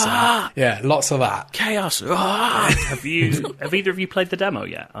the worst. Yeah, lots of that. Chaos. Have either of you played the demo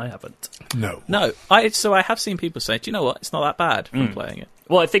yet? I haven't. No. So I have seen people say, "Do you know what? It's not that bad from playing it."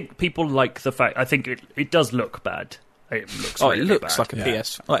 Well, I think people like the fact. I think it does look bad. It looks. Really it looks bad. like a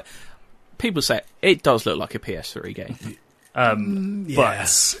PS. Like, people say it does look like a PS3 game.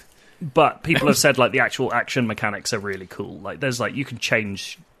 But people have said like the actual action mechanics are really cool. Like, there's like you can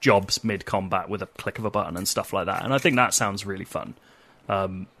change jobs mid combat with a click of a button and stuff like that, and I think that sounds really fun.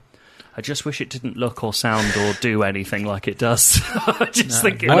 I just wish it didn't look or sound or do anything like it does. I just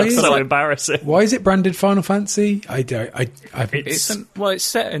think it looks so embarrassing. Why is it branded Final Fantasy? It's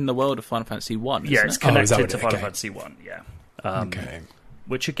set in the world of Final Fantasy 1, isn't it's it? connected to Final Fantasy 1, yeah. Okay.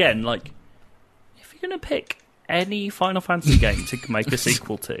 Which, again, like, if you're going to pick any Final Fantasy game to make a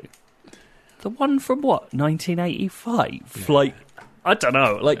sequel to, the one from, 1985? Yeah. Like, I don't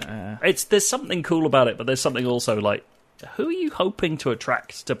know. Like, there's something cool about it, but there's something also, like, who are you hoping to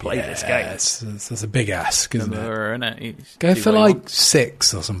attract to play this game? That's a big ask, isn't it? Go for like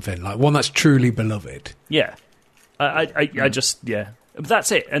 6 or something, like one that's truly beloved. Yeah, I just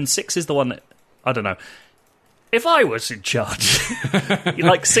that's it. And 6 is the one that I don't know. If I was in charge,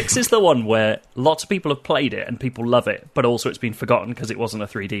 like 6 is the one where lots of people have played it and people love it, but also it's been forgotten because it wasn't a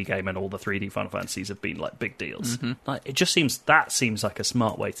 3D game, and all the 3D Final Fantasies have been like big deals. Mm-hmm. Like, it just seems like a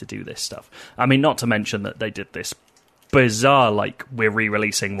smart way to do this stuff. I mean, not to mention that they did this bizarre, like, we're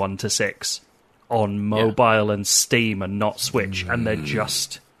re-releasing 1 to 6 on mobile and Steam and not Switch, and I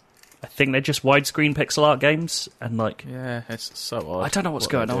think they're just widescreen pixel art games, and like, it's so odd. I don't know what's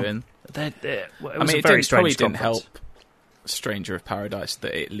going on. It probably didn't help Stranger of Paradise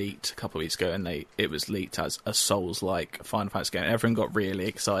that it leaked a couple of weeks ago, and it was leaked as a Souls-like Final Fantasy game. Everyone got really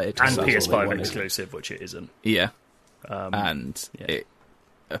excited, and PS5 exclusive, which it isn't. Yeah, it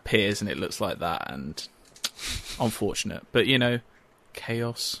appears and it looks like that, and unfortunate, but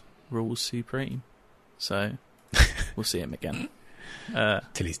Chaos rules supreme, so we'll see him again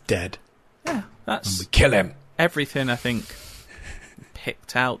till he's dead. Yeah, and we kill him. Everything I think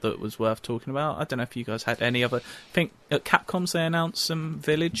picked out that was worth talking about. I don't know if you guys had any other. I think at Capcom's they announced some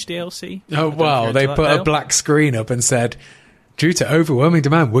Village DLC. Oh wow, they put a black screen up and said, due to overwhelming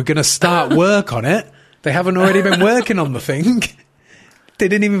demand, we're going to start work on it. They haven't already been working on the thing. They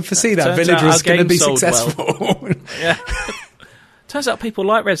didn't even foresee that Village was going to be successful. Well. Yeah. Turns out people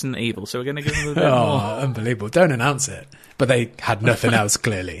like Resident Evil, so we're going to give them a bit more. Unbelievable. Don't announce it. But they had nothing else,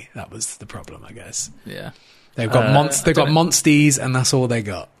 clearly. That was the problem, I guess. Yeah. They've got they've got Monsties, and that's all they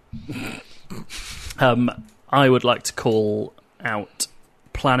got. I would like to call out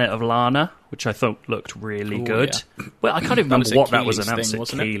Planet of Lana, which I thought looked really good. Yeah. Well, I can't even remember what that was announced.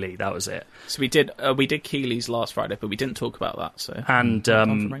 Keighley, that was it. So we did Keighley's last Friday, but we didn't talk about that. So and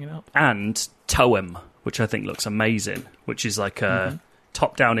Toem, which I think looks amazing, which is like a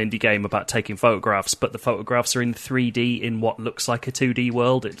top-down indie game about taking photographs, but the photographs are in 3D in what looks like a 2D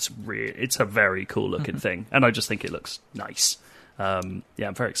world. It's a very cool-looking thing, and I just think it looks nice. I'm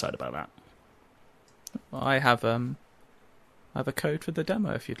very excited about that. Well, I have a code for the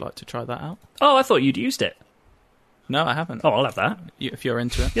demo if you'd like to try that out. Oh, I thought you'd used it. No, I haven't. Oh, I'll have that. If you're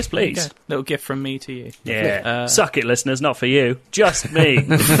into it. Yes, please. Okay. Little gift from me to you. Yeah. Suck it, listeners, not for you. Just me.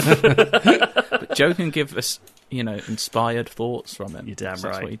 But Joe can give us, inspired thoughts from it. You're damn right.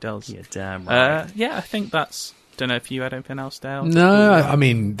 That's what he does. You're damn right. I think that's... Don't know if you had anything else, Dale? No, I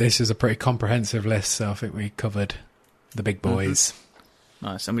mean, this is a pretty comprehensive list, so I think we covered the big boys.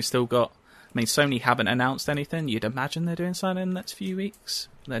 Nice. And we still got... I mean, Sony haven't announced anything. You'd imagine they're doing something in the next few weeks.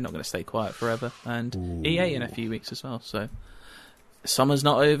 They're not going to stay quiet forever. And EA in a few weeks as well. So, summer's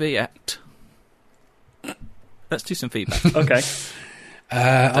not over yet. Let's do some feedback. Okay.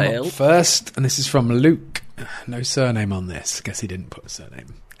 I'm up first, and this is from Luke. No surname on this. Guess he didn't put a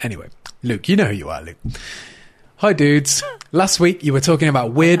surname. Anyway, Luke, you know who you are, Luke. Hi, dudes. Last week, you were talking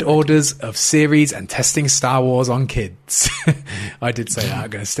about weird orders of series and testing Star Wars on kids. I did say that. I'm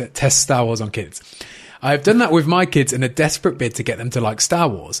going to test Star Wars on kids. I've done that with my kids in a desperate bid to get them to like Star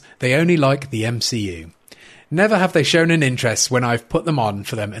Wars. They only like the MCU. Never have they shown an interest when I've put them on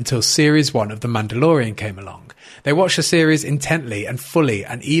for them until Series 1 of The Mandalorian came along. They watched the series intently and fully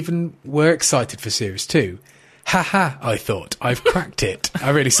and even were excited for Series 2. Ha, I thought. I've cracked it.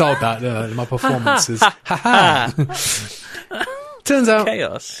 I really sold that. My performances. Ha. Turns out...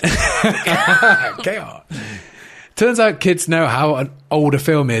 Chaos. Chaos. Turns out kids know how an old a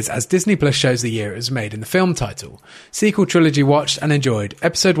film is, as Disney Plus shows the year it was made in the film title. Sequel trilogy watched and enjoyed.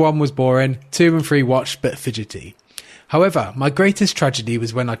 Episode 1 was boring. 2 and 3 watched but fidgety. However, my greatest tragedy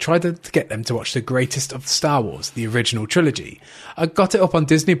was when I tried to get them to watch the greatest of Star Wars, the original trilogy. I got it up on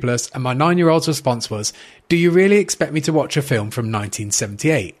Disney Plus, and my 9-year-old's response was, "Do you really expect me to watch a film from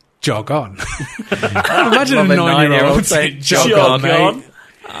 1978? Jog on." Imagine a 9-year-old saying, "Jog on, mate."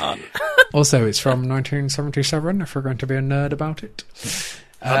 Also, it's from 1977, if we're going to be a nerd about it.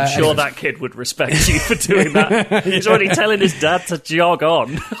 I'm sure that kid would respect you for doing that. He's already telling his dad to jog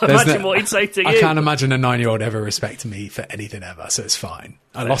on. Imagine what he'd say to you. I can't imagine a 9-year-old ever respecting me for anything ever, so it's fine.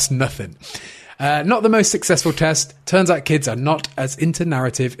 I lost nothing. Not the most successful test. Turns out kids are not as into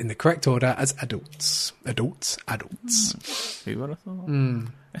narrative in the correct order as adults. Adults. Who would have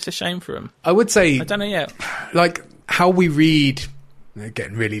thought? It's a shame for them. I would say... I don't know yet. Like, how we read...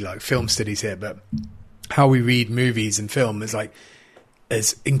 Getting really, like, film studies here, but how we read movies and film is, like...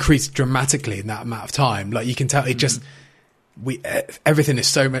 has increased dramatically in that amount of time. Like, you can tell, it just everything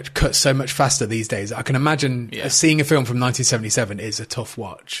is cut so much faster these days. I can imagine seeing a film from 1977 is a tough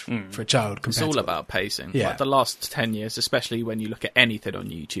watch for a child. It's all about pacing. Like the last 10 years, especially when you look at anything on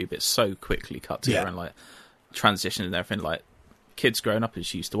YouTube, it's so quickly cut together and like transition and everything. Like, kids growing up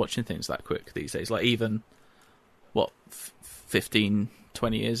is used to watching things that quick these days. Like, even 15,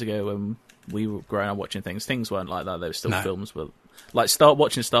 20 years ago when we were growing up watching things weren't like that. There were still films with... Like,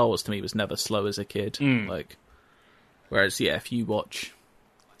 watching Star Wars to me was never slow as a kid. Like, whereas, if you watch,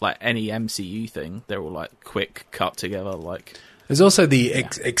 like, any MCU thing, they're all, like, quick, cut together, like... There's also the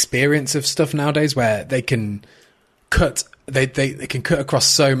experience of stuff nowadays where they can cut... They can cut across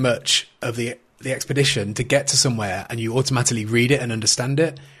so much of the expedition to get to somewhere, and you automatically read it and understand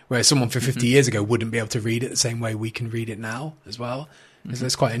it, whereas someone from 50 years ago wouldn't be able to read it the same way we can read it now as well. So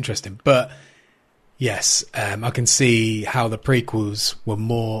it's quite interesting. But... yes, I can see how the prequels were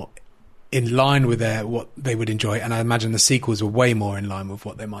more in line with what they would enjoy, and I imagine the sequels were way more in line with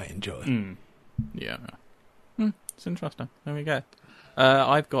what they might enjoy. Yeah. It's interesting. There we go.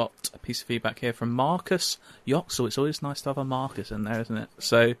 I've got a piece of feedback here from Marcus Yoxel. It's always nice to have a Marcus in there, isn't it?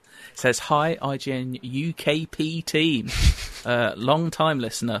 So it says, "Hi, IGN UKP team. Long-time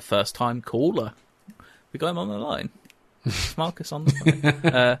listener, first-time caller." We got him on the line. Marcus on the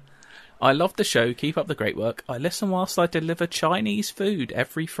phone. I love the show. Keep up the great work. I listen whilst I deliver Chinese food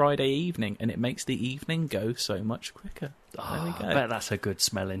every Friday evening, and it makes the evening go so much quicker. There we go. I bet that's a good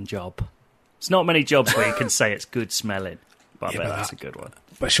smelling job. It's not many jobs where you can say it's good smelling, but I bet that's a good one.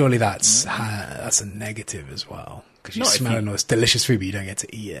 But surely that's a negative as well, because you're smelling all this delicious food, but you don't get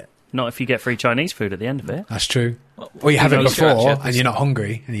to eat it. Not if you get free Chinese food at the end of it. That's true. Or you have it before and you're not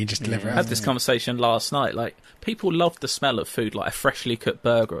hungry and you just deliver it. I had this conversation last night. Like, people love the smell of food, like a freshly cooked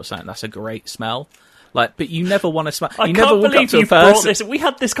burger or something. That's a great smell. Like, but you never want to smell. I can't believe you brought this. We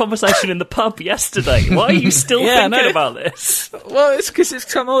had this conversation in the pub yesterday. Why are you still thinking about this? Well, it's because it's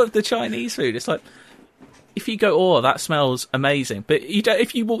come out of the Chinese food. It's like, if you go, oh, that smells amazing, but you don't.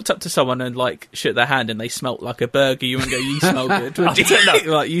 If you walked up to someone and like shook their hand and they smelt like a burger, you wouldn't go, "You smell good." Would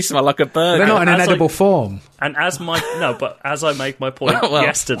you? Like, you smell like a burger. They're not in an edible form. And as I made my point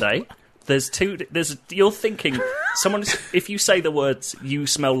yesterday, you're thinking someone. If you say the words "you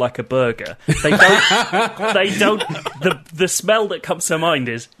smell like a burger," they don't. The smell that comes to mind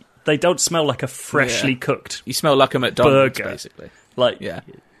is they don't smell like a freshly cooked. You smell like a McDonald's burger, basically.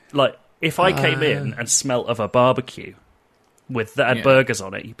 Like if I came in and smelt of a barbecue with that had burgers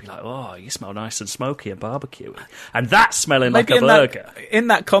on it, you'd be like, "Oh, you smell nice and smoky and barbecue," and that's smelling like a burger. In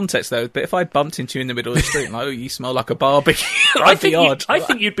that context, though, but if I bumped into you in the middle of the street, and like, "Oh, you smell like a barbecue," I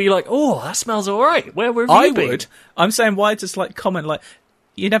think you'd be like, "Oh, that smells all right. Where have you been?" Would. I'm saying, why just like comment like.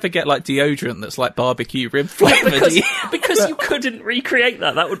 You never get like deodorant that's like barbecue rib flavoured. Because you couldn't recreate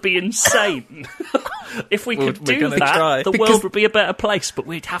that. That would be insane. If we could do that, the world would be a better place, but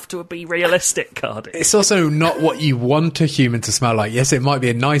we'd have to be realistic, Cardiff. It's also not what you want a human to smell like. Yes, it might be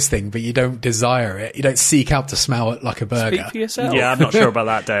a nice thing, but you don't desire it. You don't seek out to smell it like a burger. Speak for yourself. Yeah, I'm not sure about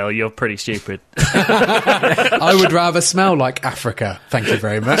that, Dale. You're pretty stupid. I would rather smell like Africa. Thank you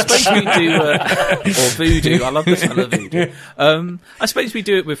very much. I suppose we do, or voodoo. I love the smell of voodoo. I suppose we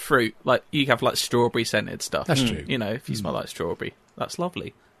do it with fruit. Like, you have like strawberry scented stuff. That's true. You know, if you smell like strawberry, that's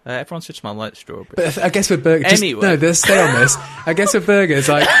lovely. Everyone should smell like strawberry. But I guess with burgers... Anyway. Let's stay on this. I guess with burgers,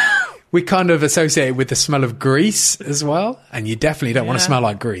 like, we kind of associate it with the smell of grease as well, and you definitely don't want to smell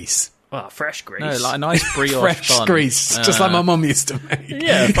like grease. Well, fresh grease. No, like a nice brioche fresh bun. grease, just like my mum used to make.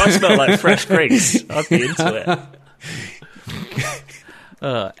 Yeah, if I smell like fresh grease, I'd be into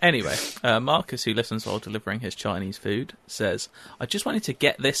it. Anyway, Marcus, who listens while delivering his Chinese food, says, "I just wanted to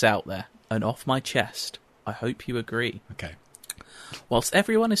get this out there and off my chest. I hope you agree." Okay. Whilst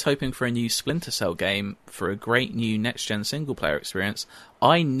everyone is hoping for a new Splinter Cell game for a great new next-gen single-player experience,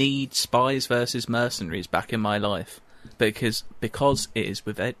 I need Spies vs. Mercenaries back in my life, because it is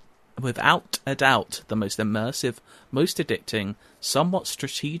without a doubt the most immersive, most addicting, somewhat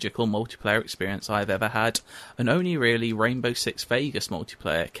strategical multiplayer experience I've ever had, and only really Rainbow Six Vegas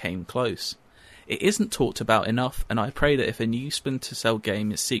multiplayer came close. It isn't talked about enough, and I pray that if a new Splinter Cell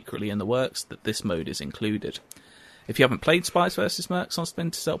game is secretly in the works, that this mode is included. If you haven't played Spies vs. Mercs on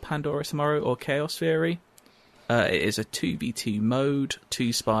Splinter Cell, Pandora Tomorrow, or Chaos Theory, it is a 2v2 mode,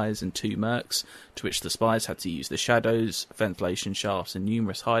 2 spies and 2 mercs, to which the spies had to use the shadows, ventilation shafts and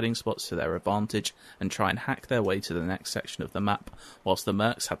numerous hiding spots to their advantage and try and hack their way to the next section of the map, whilst the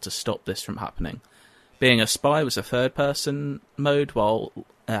mercs had to stop this from happening. Being a spy was a third-person mode, while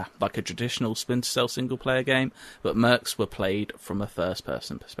like a traditional Splinter Cell single-player game, but mercs were played from a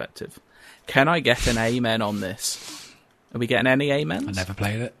first-person perspective. Can I get an amen on this? Are we getting any amens? I never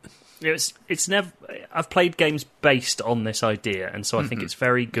played it. It's never. I've played games based on this idea, and so I think it's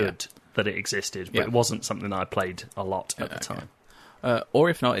very good that it existed, but it wasn't something I played a lot at the time. Or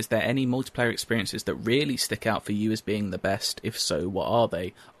if not, is there any multiplayer experiences that really stick out for you as being the best? If so, what are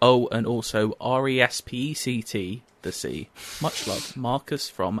they? Oh, and also RESPECT, the C. Much love, Marcus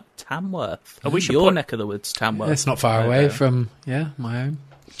from Tamworth. Your neck of the woods, Tamworth. It's not far away from, my own.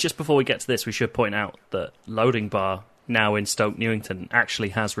 Just before we get to this, we should point out that Loading Bar, now in Stoke Newington, actually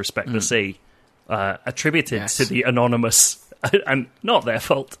has Respect the Sea, attributed to the anonymous, and not their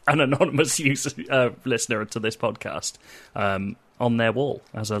fault, an anonymous listener to this podcast, on their wall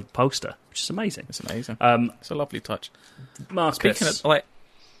as a poster, which is amazing. It's amazing. It's a lovely touch. Marcus, speaking of, like,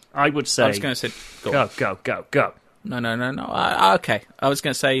 I would say... I was going to say... Go. No. Okay. I was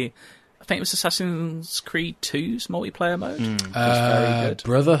going to say... I think it was Assassin's Creed 2's multiplayer mode. It was very good.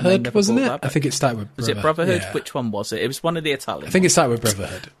 Brotherhood, wasn't it? I think it started with Was it Brotherhood? Yeah. Which one was it? It was one of the Italian I think it started with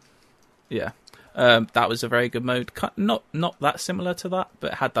Brotherhood. Yeah. That was a very good mode. Not that similar to that,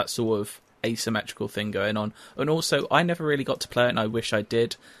 but had that sort of asymmetrical thing going on. And also, I never really got to play it, and I wish I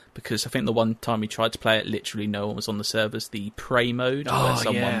did, because I think the one time we tried to play it, literally no one was on the servers. The Prey mode, where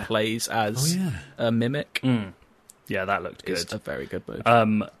someone plays as a mimic. Yeah, that looked good. It's a very good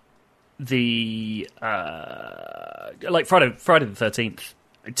mode. The like Friday the 13th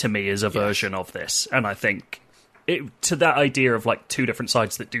to me, is a version of this. And I think to that idea of like two different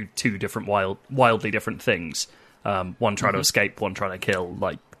sides that do two different wildly different things, one trying to escape, one trying to kill,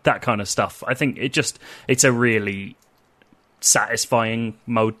 like that kind of stuff. I think it's a really satisfying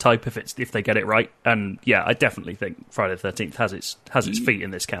mode type if they get it right. And yeah, I definitely think Friday the 13th has its feet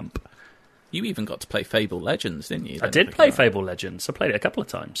in this camp. You even got to play Fable Legends, didn't you? I did play Fable Legends. I played it a couple of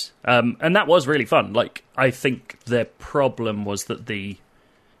times. And that was really fun. Like, I think their problem was that they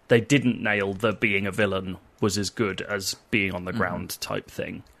didn't nail the being a villain was as good as being on the ground type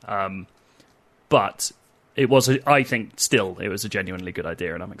thing. But I think still it was a genuinely good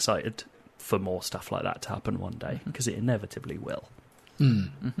idea, and I'm excited for more stuff like that to happen one day, because it inevitably will.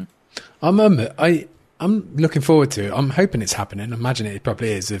 I'm looking forward to it. I'm hoping it's happening. I imagine it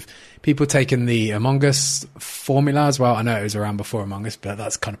probably is, of people taking the Among Us formula as well. I know it was around before Among Us, but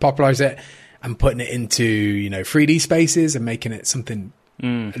that's kind of popularised it, and putting it into 3D spaces and making it something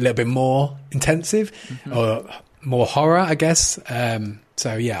a little bit more intensive or more horror, I guess.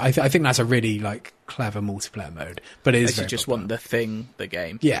 So yeah, I think that's a really like clever multiplayer mode. But it is you just want the Thing, the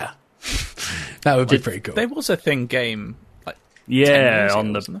game. Yeah, that would be pretty cool. There was a Thing game.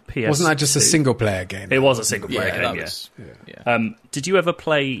 On the PS. Wasn't that just a single player game? It was a single player game. Did you ever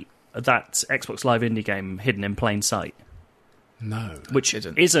play that Xbox Live indie game Hidden in Plain Sight? No. Which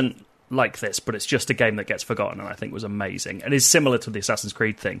isn't like this, but it's just a game that gets forgotten, and I think was amazing. And is similar to the Assassin's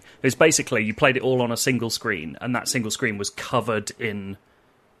Creed thing. It was basically you played it all on a single screen, and that single screen was covered in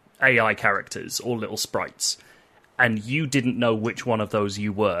AI characters or little sprites, and you didn't know which one of those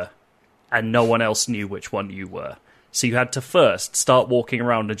you were, and no one else knew which one you were. So you had to first start walking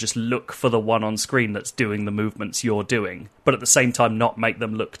around and just look for the one on screen that's doing the movements you're doing, but at the same time not make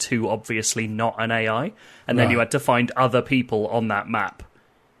them look too obviously not an AI. And then you had to find other people on that map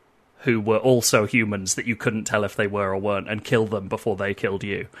who were also humans that you couldn't tell if they were or weren't, and kill them before they killed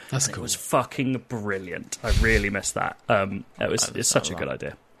you. That's cool. It was fucking brilliant. I really missed that. It's such a good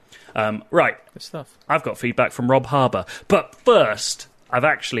idea. Right. Good stuff. I've got feedback from Rob Harbour. But first, I've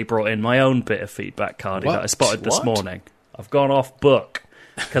actually brought in my own bit of feedback, Cardi, that I spotted this morning. I've gone off book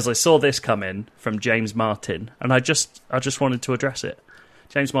because I saw this come in from James Martin, and I just wanted to address it.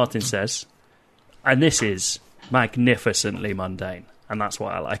 James Martin says, and this is magnificently mundane, and that's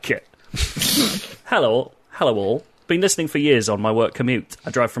why I like it. Hello all. Been listening for years on my work commute. I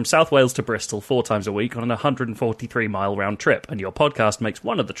drive from South Wales to Bristol 4 times a week on an 143-mile round trip, and your podcast makes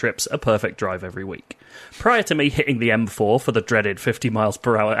one of the trips a perfect drive every week. Prior to me hitting the M4 for the dreaded 50 miles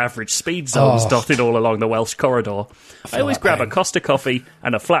per hour average speed zones dotted all along the Welsh corridor, I always grab a Costa coffee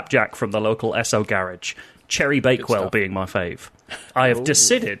and a flapjack from the local Esso garage, Cherry Bakewell being my fave. I have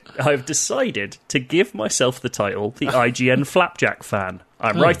decided to give myself the title the IGN Flapjack fan.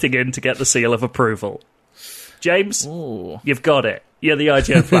 I'm writing in to get the seal of approval. James, you've got it. You're the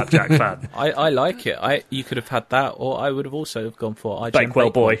IGN Flapjack fan. I like it. You could have had that, or I would have also gone for IGN Bakewell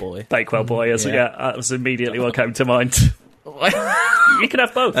Boy. Bakewell Boy, that was immediately what came to mind. You can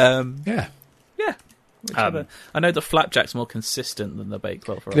have both. Yeah. I know the Flapjack's more consistent than the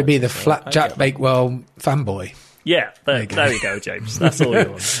Bakewell. Could it be the Flapjack Bakewell fanboy? Yeah, there you go, James. That's all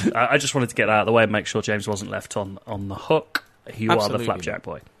yours. I just wanted to get that out of the way and make sure James wasn't left on the hook. You are the Flapjack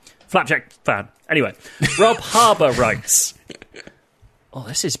boy. Flapjack fan. Anyway, Rob Harbour writes, oh,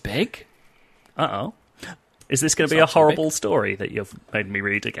 this is big. Uh-oh. Is this going to be a horrible story that you've made me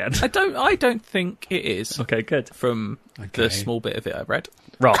read again? I don't think it is. Okay, good. From the small bit of it I've read.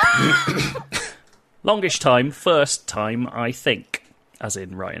 Rob. Longish time, first time, I think. As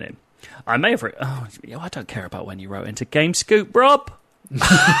in writing in. I may have I don't care about when you wrote into Game Scoop, Rob.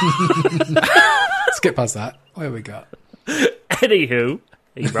 Skip past that. What have we got? Anywho,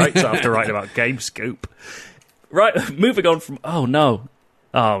 he writes after writing about Game Scoop. Right, moving on from... Oh,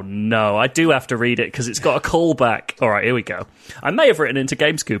 no, I do have to read it because it's got a callback. All right, here we go. I may have written into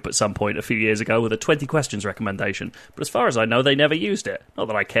Game Scoop at some point a few years ago with a 20 questions recommendation, but as far as I know, they never used it. Not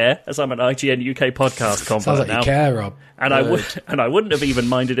that I care, as I'm an IGN UK podcast convert Sounds like now. You care, Rob. And I wouldn't have even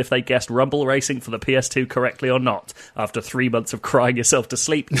minded if they guessed Rumble Racing for the PS2 correctly or not. After 3 months of crying yourself to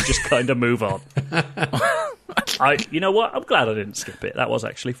sleep, you just kind of move on. You know what? I'm glad I didn't skip it. That was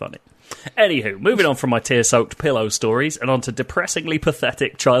actually funny. Anywho, moving on from my tear-soaked pillow stories and on to depressingly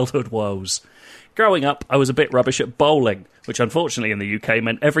pathetic childhood woes. Growing up, I was a bit rubbish at bowling, which unfortunately in the UK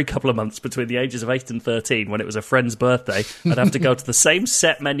meant every couple of months between the ages of 8 and 13, when it was a friend's birthday, I'd have to go to the same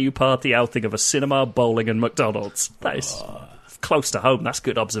set menu party outing of a cinema, bowling and McDonald's. That is close to home. That's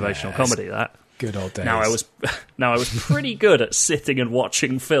good observational comedy, that. Good old days. Now I was pretty good at sitting and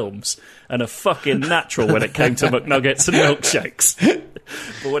watching films, and a fucking natural when it came to McNuggets and milkshakes.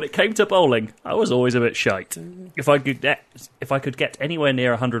 But when it came to bowling, I was always a bit shite. If I could get anywhere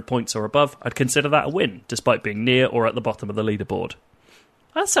near 100 points or above, I'd consider that a win, despite being near or at the bottom of the leaderboard.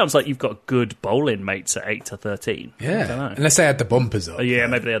 That sounds like you've got good bowling mates at 8 to 13. Yeah, I don't know. unless they had the bumpers up. Yeah,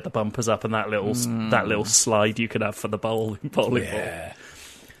 maybe they had the bumpers up and that little slide you could have for the bowling ball.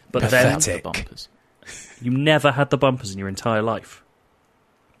 But Pathetic. The bumpers. You never had the bumpers in your entire life.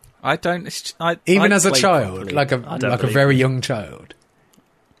 I don't. Even I as a played child, properly. like a very young child.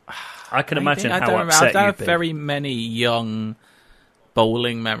 I can imagine I how don't remember. upset I don't you'd have be. very many young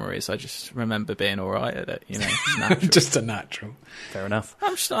bowling memories. I just remember being all right at it. It's natural. Just a natural. Fair enough.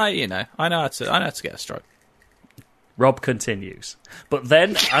 I'm just, I know how to get a stroke. Rob continues. But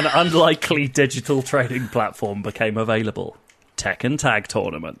then an unlikely digital trading platform became available. Tekken Tag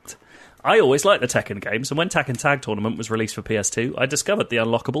Tournament. I always liked the Tekken games, and when Tekken Tag Tournament was released for PS2, I discovered the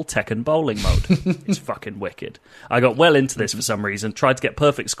unlockable Tekken bowling mode. It's fucking wicked. I got well into this for some reason, tried to get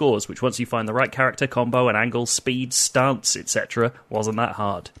perfect scores, which once you find the right character, combo and angle, speed, stance, etc., wasn't that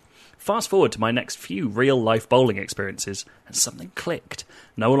hard. Fast forward to my next few real-life bowling experiences, and something clicked.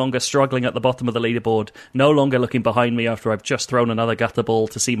 No longer struggling at the bottom of the leaderboard, no longer looking behind me after I've just thrown another gutter ball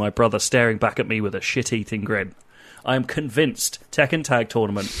to see my brother staring back at me with a shit-eating grin. I am convinced Tekken Tag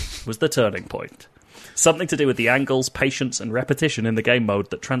Tournament was the turning point. Something to do with the angles, patience, and repetition in the game mode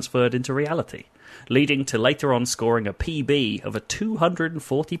that transferred into reality, leading to later on scoring a PB of a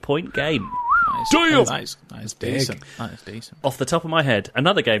 240-point game. Damn! That is decent. That is decent. Off the top of my head,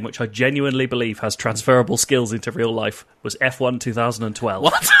 another game which I genuinely believe has transferable skills into real life was F1 2012.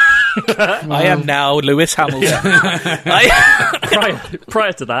 What? I am now Lewis Hamilton.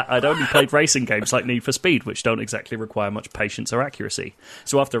 Prior to that, I'd only played racing games like Need for Speed, which don't exactly require much patience or accuracy.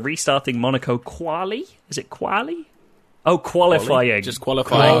 So after restarting Monaco Quali... Is it Quali? Oh, qualifying. Just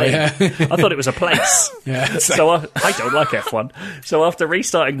qualifying. Quali. I thought it was a place. So I don't like F1. So after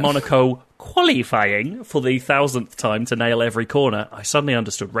restarting Monaco qualifying for the 1,000th time to nail every corner, I suddenly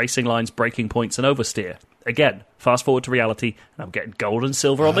understood racing lines, braking points, and oversteer. Again, fast forward to reality, and I'm getting gold and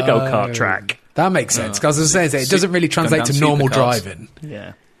silver on the go-kart track. That makes sense, because as I was saying, it doesn't really translate to normal driving.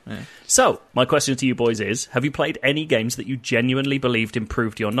 Yeah. So, my question to you boys is, have you played any games that you genuinely believed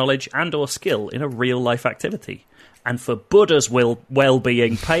improved your knowledge and or skill in a real-life activity? And for Buddha's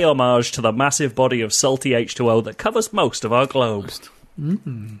well-being, pay homage to the massive body of salty H2O that covers most of our globe. Oh,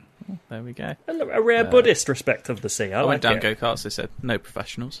 there we go. A rare Buddhist respect of the sea. I went like down it. go-karts, they said, no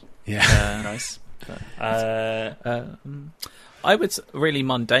professionals. Yeah. Nice. I would really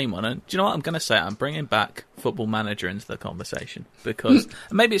mundane one, and do you know what I'm going to say? I'm bringing back Football Manager into the conversation, because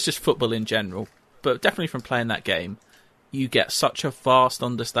maybe it's just football in general, but definitely from playing that game, you get such a vast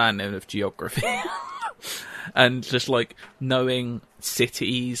understanding of geography. And just like knowing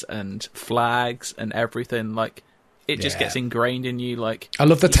cities and flags and everything, like it just gets ingrained in you. Like I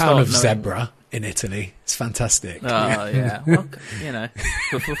love the town of Zebra in Italy. It's fantastic. Oh yeah, well,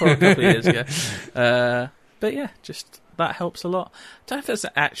 for a couple of years ago. But yeah, just that helps a lot. I don't know if there's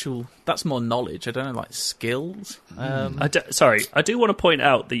an actual. That's more knowledge. I don't know, like skills. I do want to point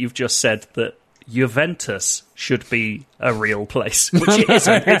out that you've just said that Juventus should be a real place, which it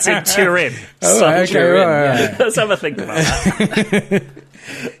isn't. It's in Turin. Turin. Right. Let's have a think about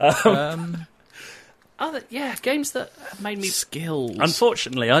that. Games that have made me... Skills.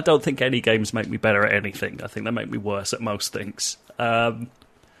 Unfortunately, I don't think any games make me better at anything. I think they make me worse at most things.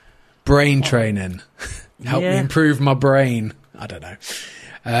 Brain training. Help me improve my brain. I don't know.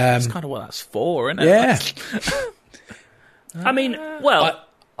 That's kind of what that's for, isn't it? Yeah. I mean, well...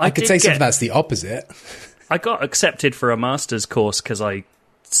 I could say something that's the opposite. I got accepted for a master's course because I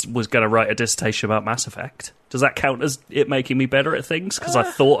was going to write a dissertation about Mass Effect. Does that count as it making me better at things? Because I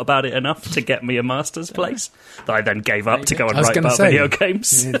thought about it enough to get me a master's place that I then gave up to go and write about video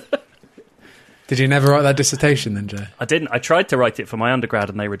games. Yeah. Did you never write that dissertation then, Joe? I didn't. I tried to write it for my undergrad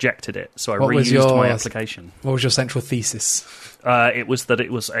and they rejected it, so I reused my application. What was your central thesis? It was that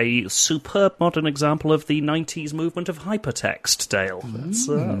it was a superb modern example of the 90s movement of hypertext, Dale.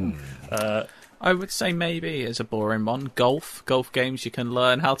 I would say maybe it's a boring one. Golf games, you can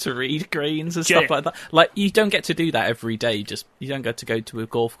learn how to read greens and stuff like that. Like, you don't get to do that every day. You don't get to go to a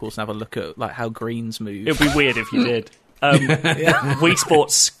golf course and have a look at like how greens move. It'd be weird if you did. Wii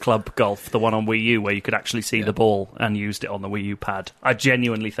Sports Club Golf, the one on Wii U where you could actually see the ball and used it on the Wii U pad, I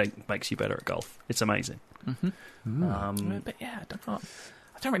genuinely think makes you better at golf. It's amazing. But yeah, I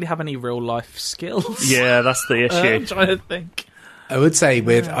don't really have any real life skills. Yeah, that's the issue. I'm trying to think. I would say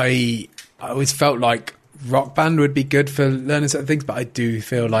I always felt like Rock Band would be good for learning certain things, but I do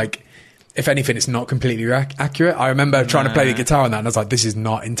feel like, if anything, it's not completely accurate. I remember trying to play the guitar on that, and I was like, this is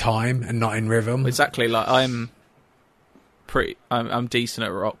not in time and not in rhythm. Exactly, like I'm I'm decent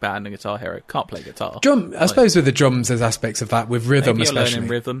at Rock Band and Guitar Hero. Can't play guitar. I suppose with the drums, there's aspects of that with rhythm, maybe especially. Learning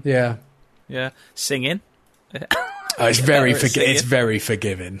rhythm. Yeah. Singing. It's very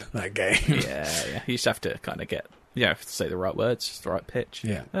forgiving, that game. Yeah. You just have to kind of get, have to say the right words, just the right pitch.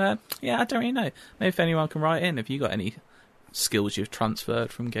 Yeah. I don't really know. Maybe if anyone can write in, if you got any skills you've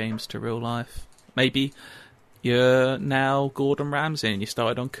transferred from games to real life. Maybe you're now Gordon Ramsay and you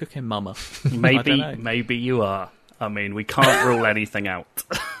started on Cooking Mama. Maybe you are. I mean, we can't rule anything out.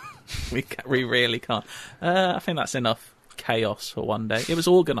 We really can't. I think that's enough chaos for one day. It was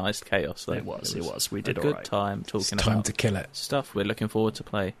organised chaos, though. It was. We did a all good right. time talking It's time about to kill it. stuff we're looking forward to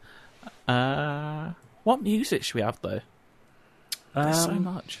play. What music should we have, though? There's so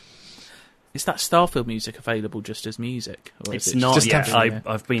much. Is that Starfield music available just as music? Or It's is it not just yet.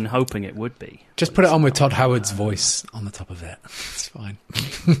 I've been hoping it would be. Just put it on with Todd Howard's voice on the top of it. It's fine.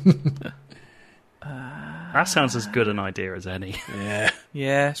 That sounds as good an idea as any.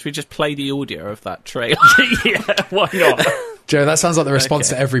 Yeah, should we just play the audio of that trailer? Yeah, why not? Joe, that sounds like the response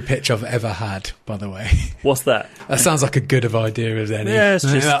to every pitch I've ever had, by the way. What's that? That sounds like a good of idea as any. Yeah, it's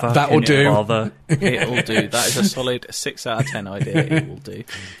just that'll do. Bother. It'll do. That is a solid 6 out of 10 idea. It will do.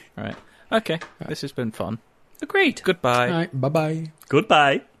 Right. Okay, this has been fun. Agreed. Goodbye. All right, bye-bye.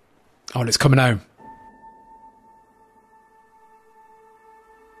 Goodbye. Oh, and it's coming home.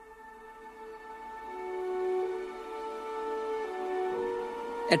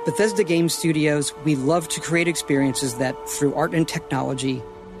 At Bethesda Game Studios, we love to create experiences that, through art and technology,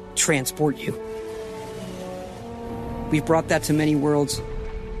 transport you. We've brought that to many worlds,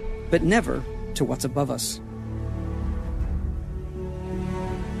 but never to what's above us.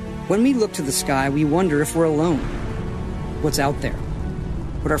 When we look to the sky, we wonder if we're alone. What's out there?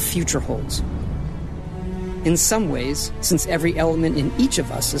 What our future holds? In some ways, since every element in each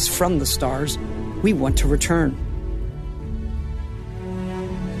of us is from the stars, we want to return.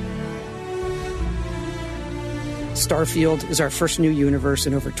 Starfield is our first new universe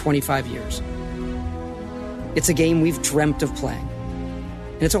in over 25 years. It's a game we've dreamt of playing.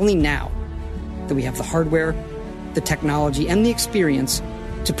 And it's only now that we have the hardware, the technology, and the experience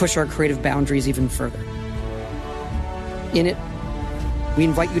to push our creative boundaries even further. In it, we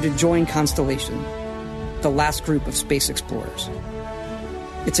invite you to join Constellation, the last group of space explorers.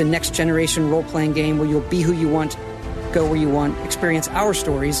 It's a next-generation role-playing game where you'll be who you want, go where you want, experience our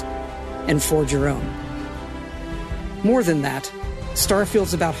stories, and forge your own. More than that,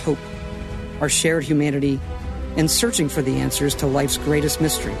 Starfield's about hope, our shared humanity, and searching for the answers to life's greatest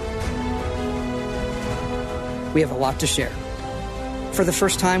mystery. We have a lot to share. For the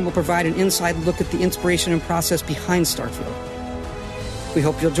first time, we'll provide an inside look at the inspiration and process behind Starfield. We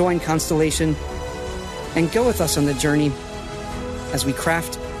hope you'll join Constellation and go with us on the journey as we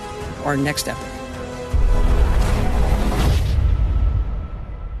craft our next epic.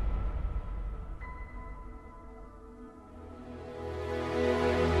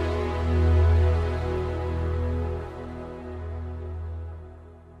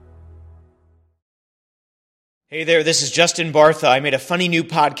 Hey there, this is Justin Bartha. I made a funny new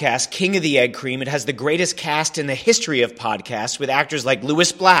podcast, King of the Egg Cream. It has the greatest cast in the history of podcasts with actors like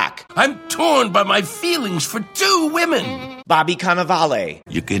Louis Black. I'm torn by my feelings for two women. Bobby Cannavale.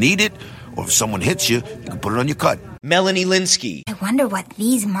 You can eat it, or if someone hits you, you can put it on your cut. Melanie Linsky. I wonder what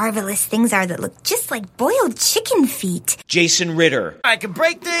these marvelous things are that look just like boiled chicken feet. Jason Ritter. I can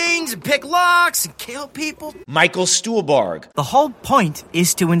break things and pick locks and kill people. Michael Stuhlbarg. The whole point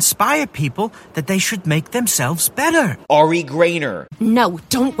is to inspire people that they should make themselves better. Ari Grainer. No,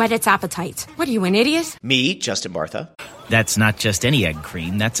 don't whet its appetite. What are you, an idiot? Me, Justin Bartha. That's not just any egg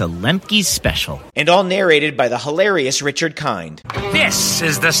cream, that's a Lemke's special. And all narrated by the hilarious Richard Kind. This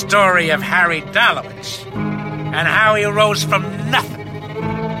is the story of Harry Dalowitz and how he rose from nothing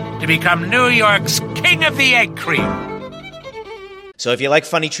to become New York's King of the Egg Cream. So if you like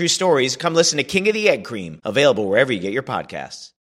funny true stories, come listen to King of the Egg Cream, available wherever you get your podcasts.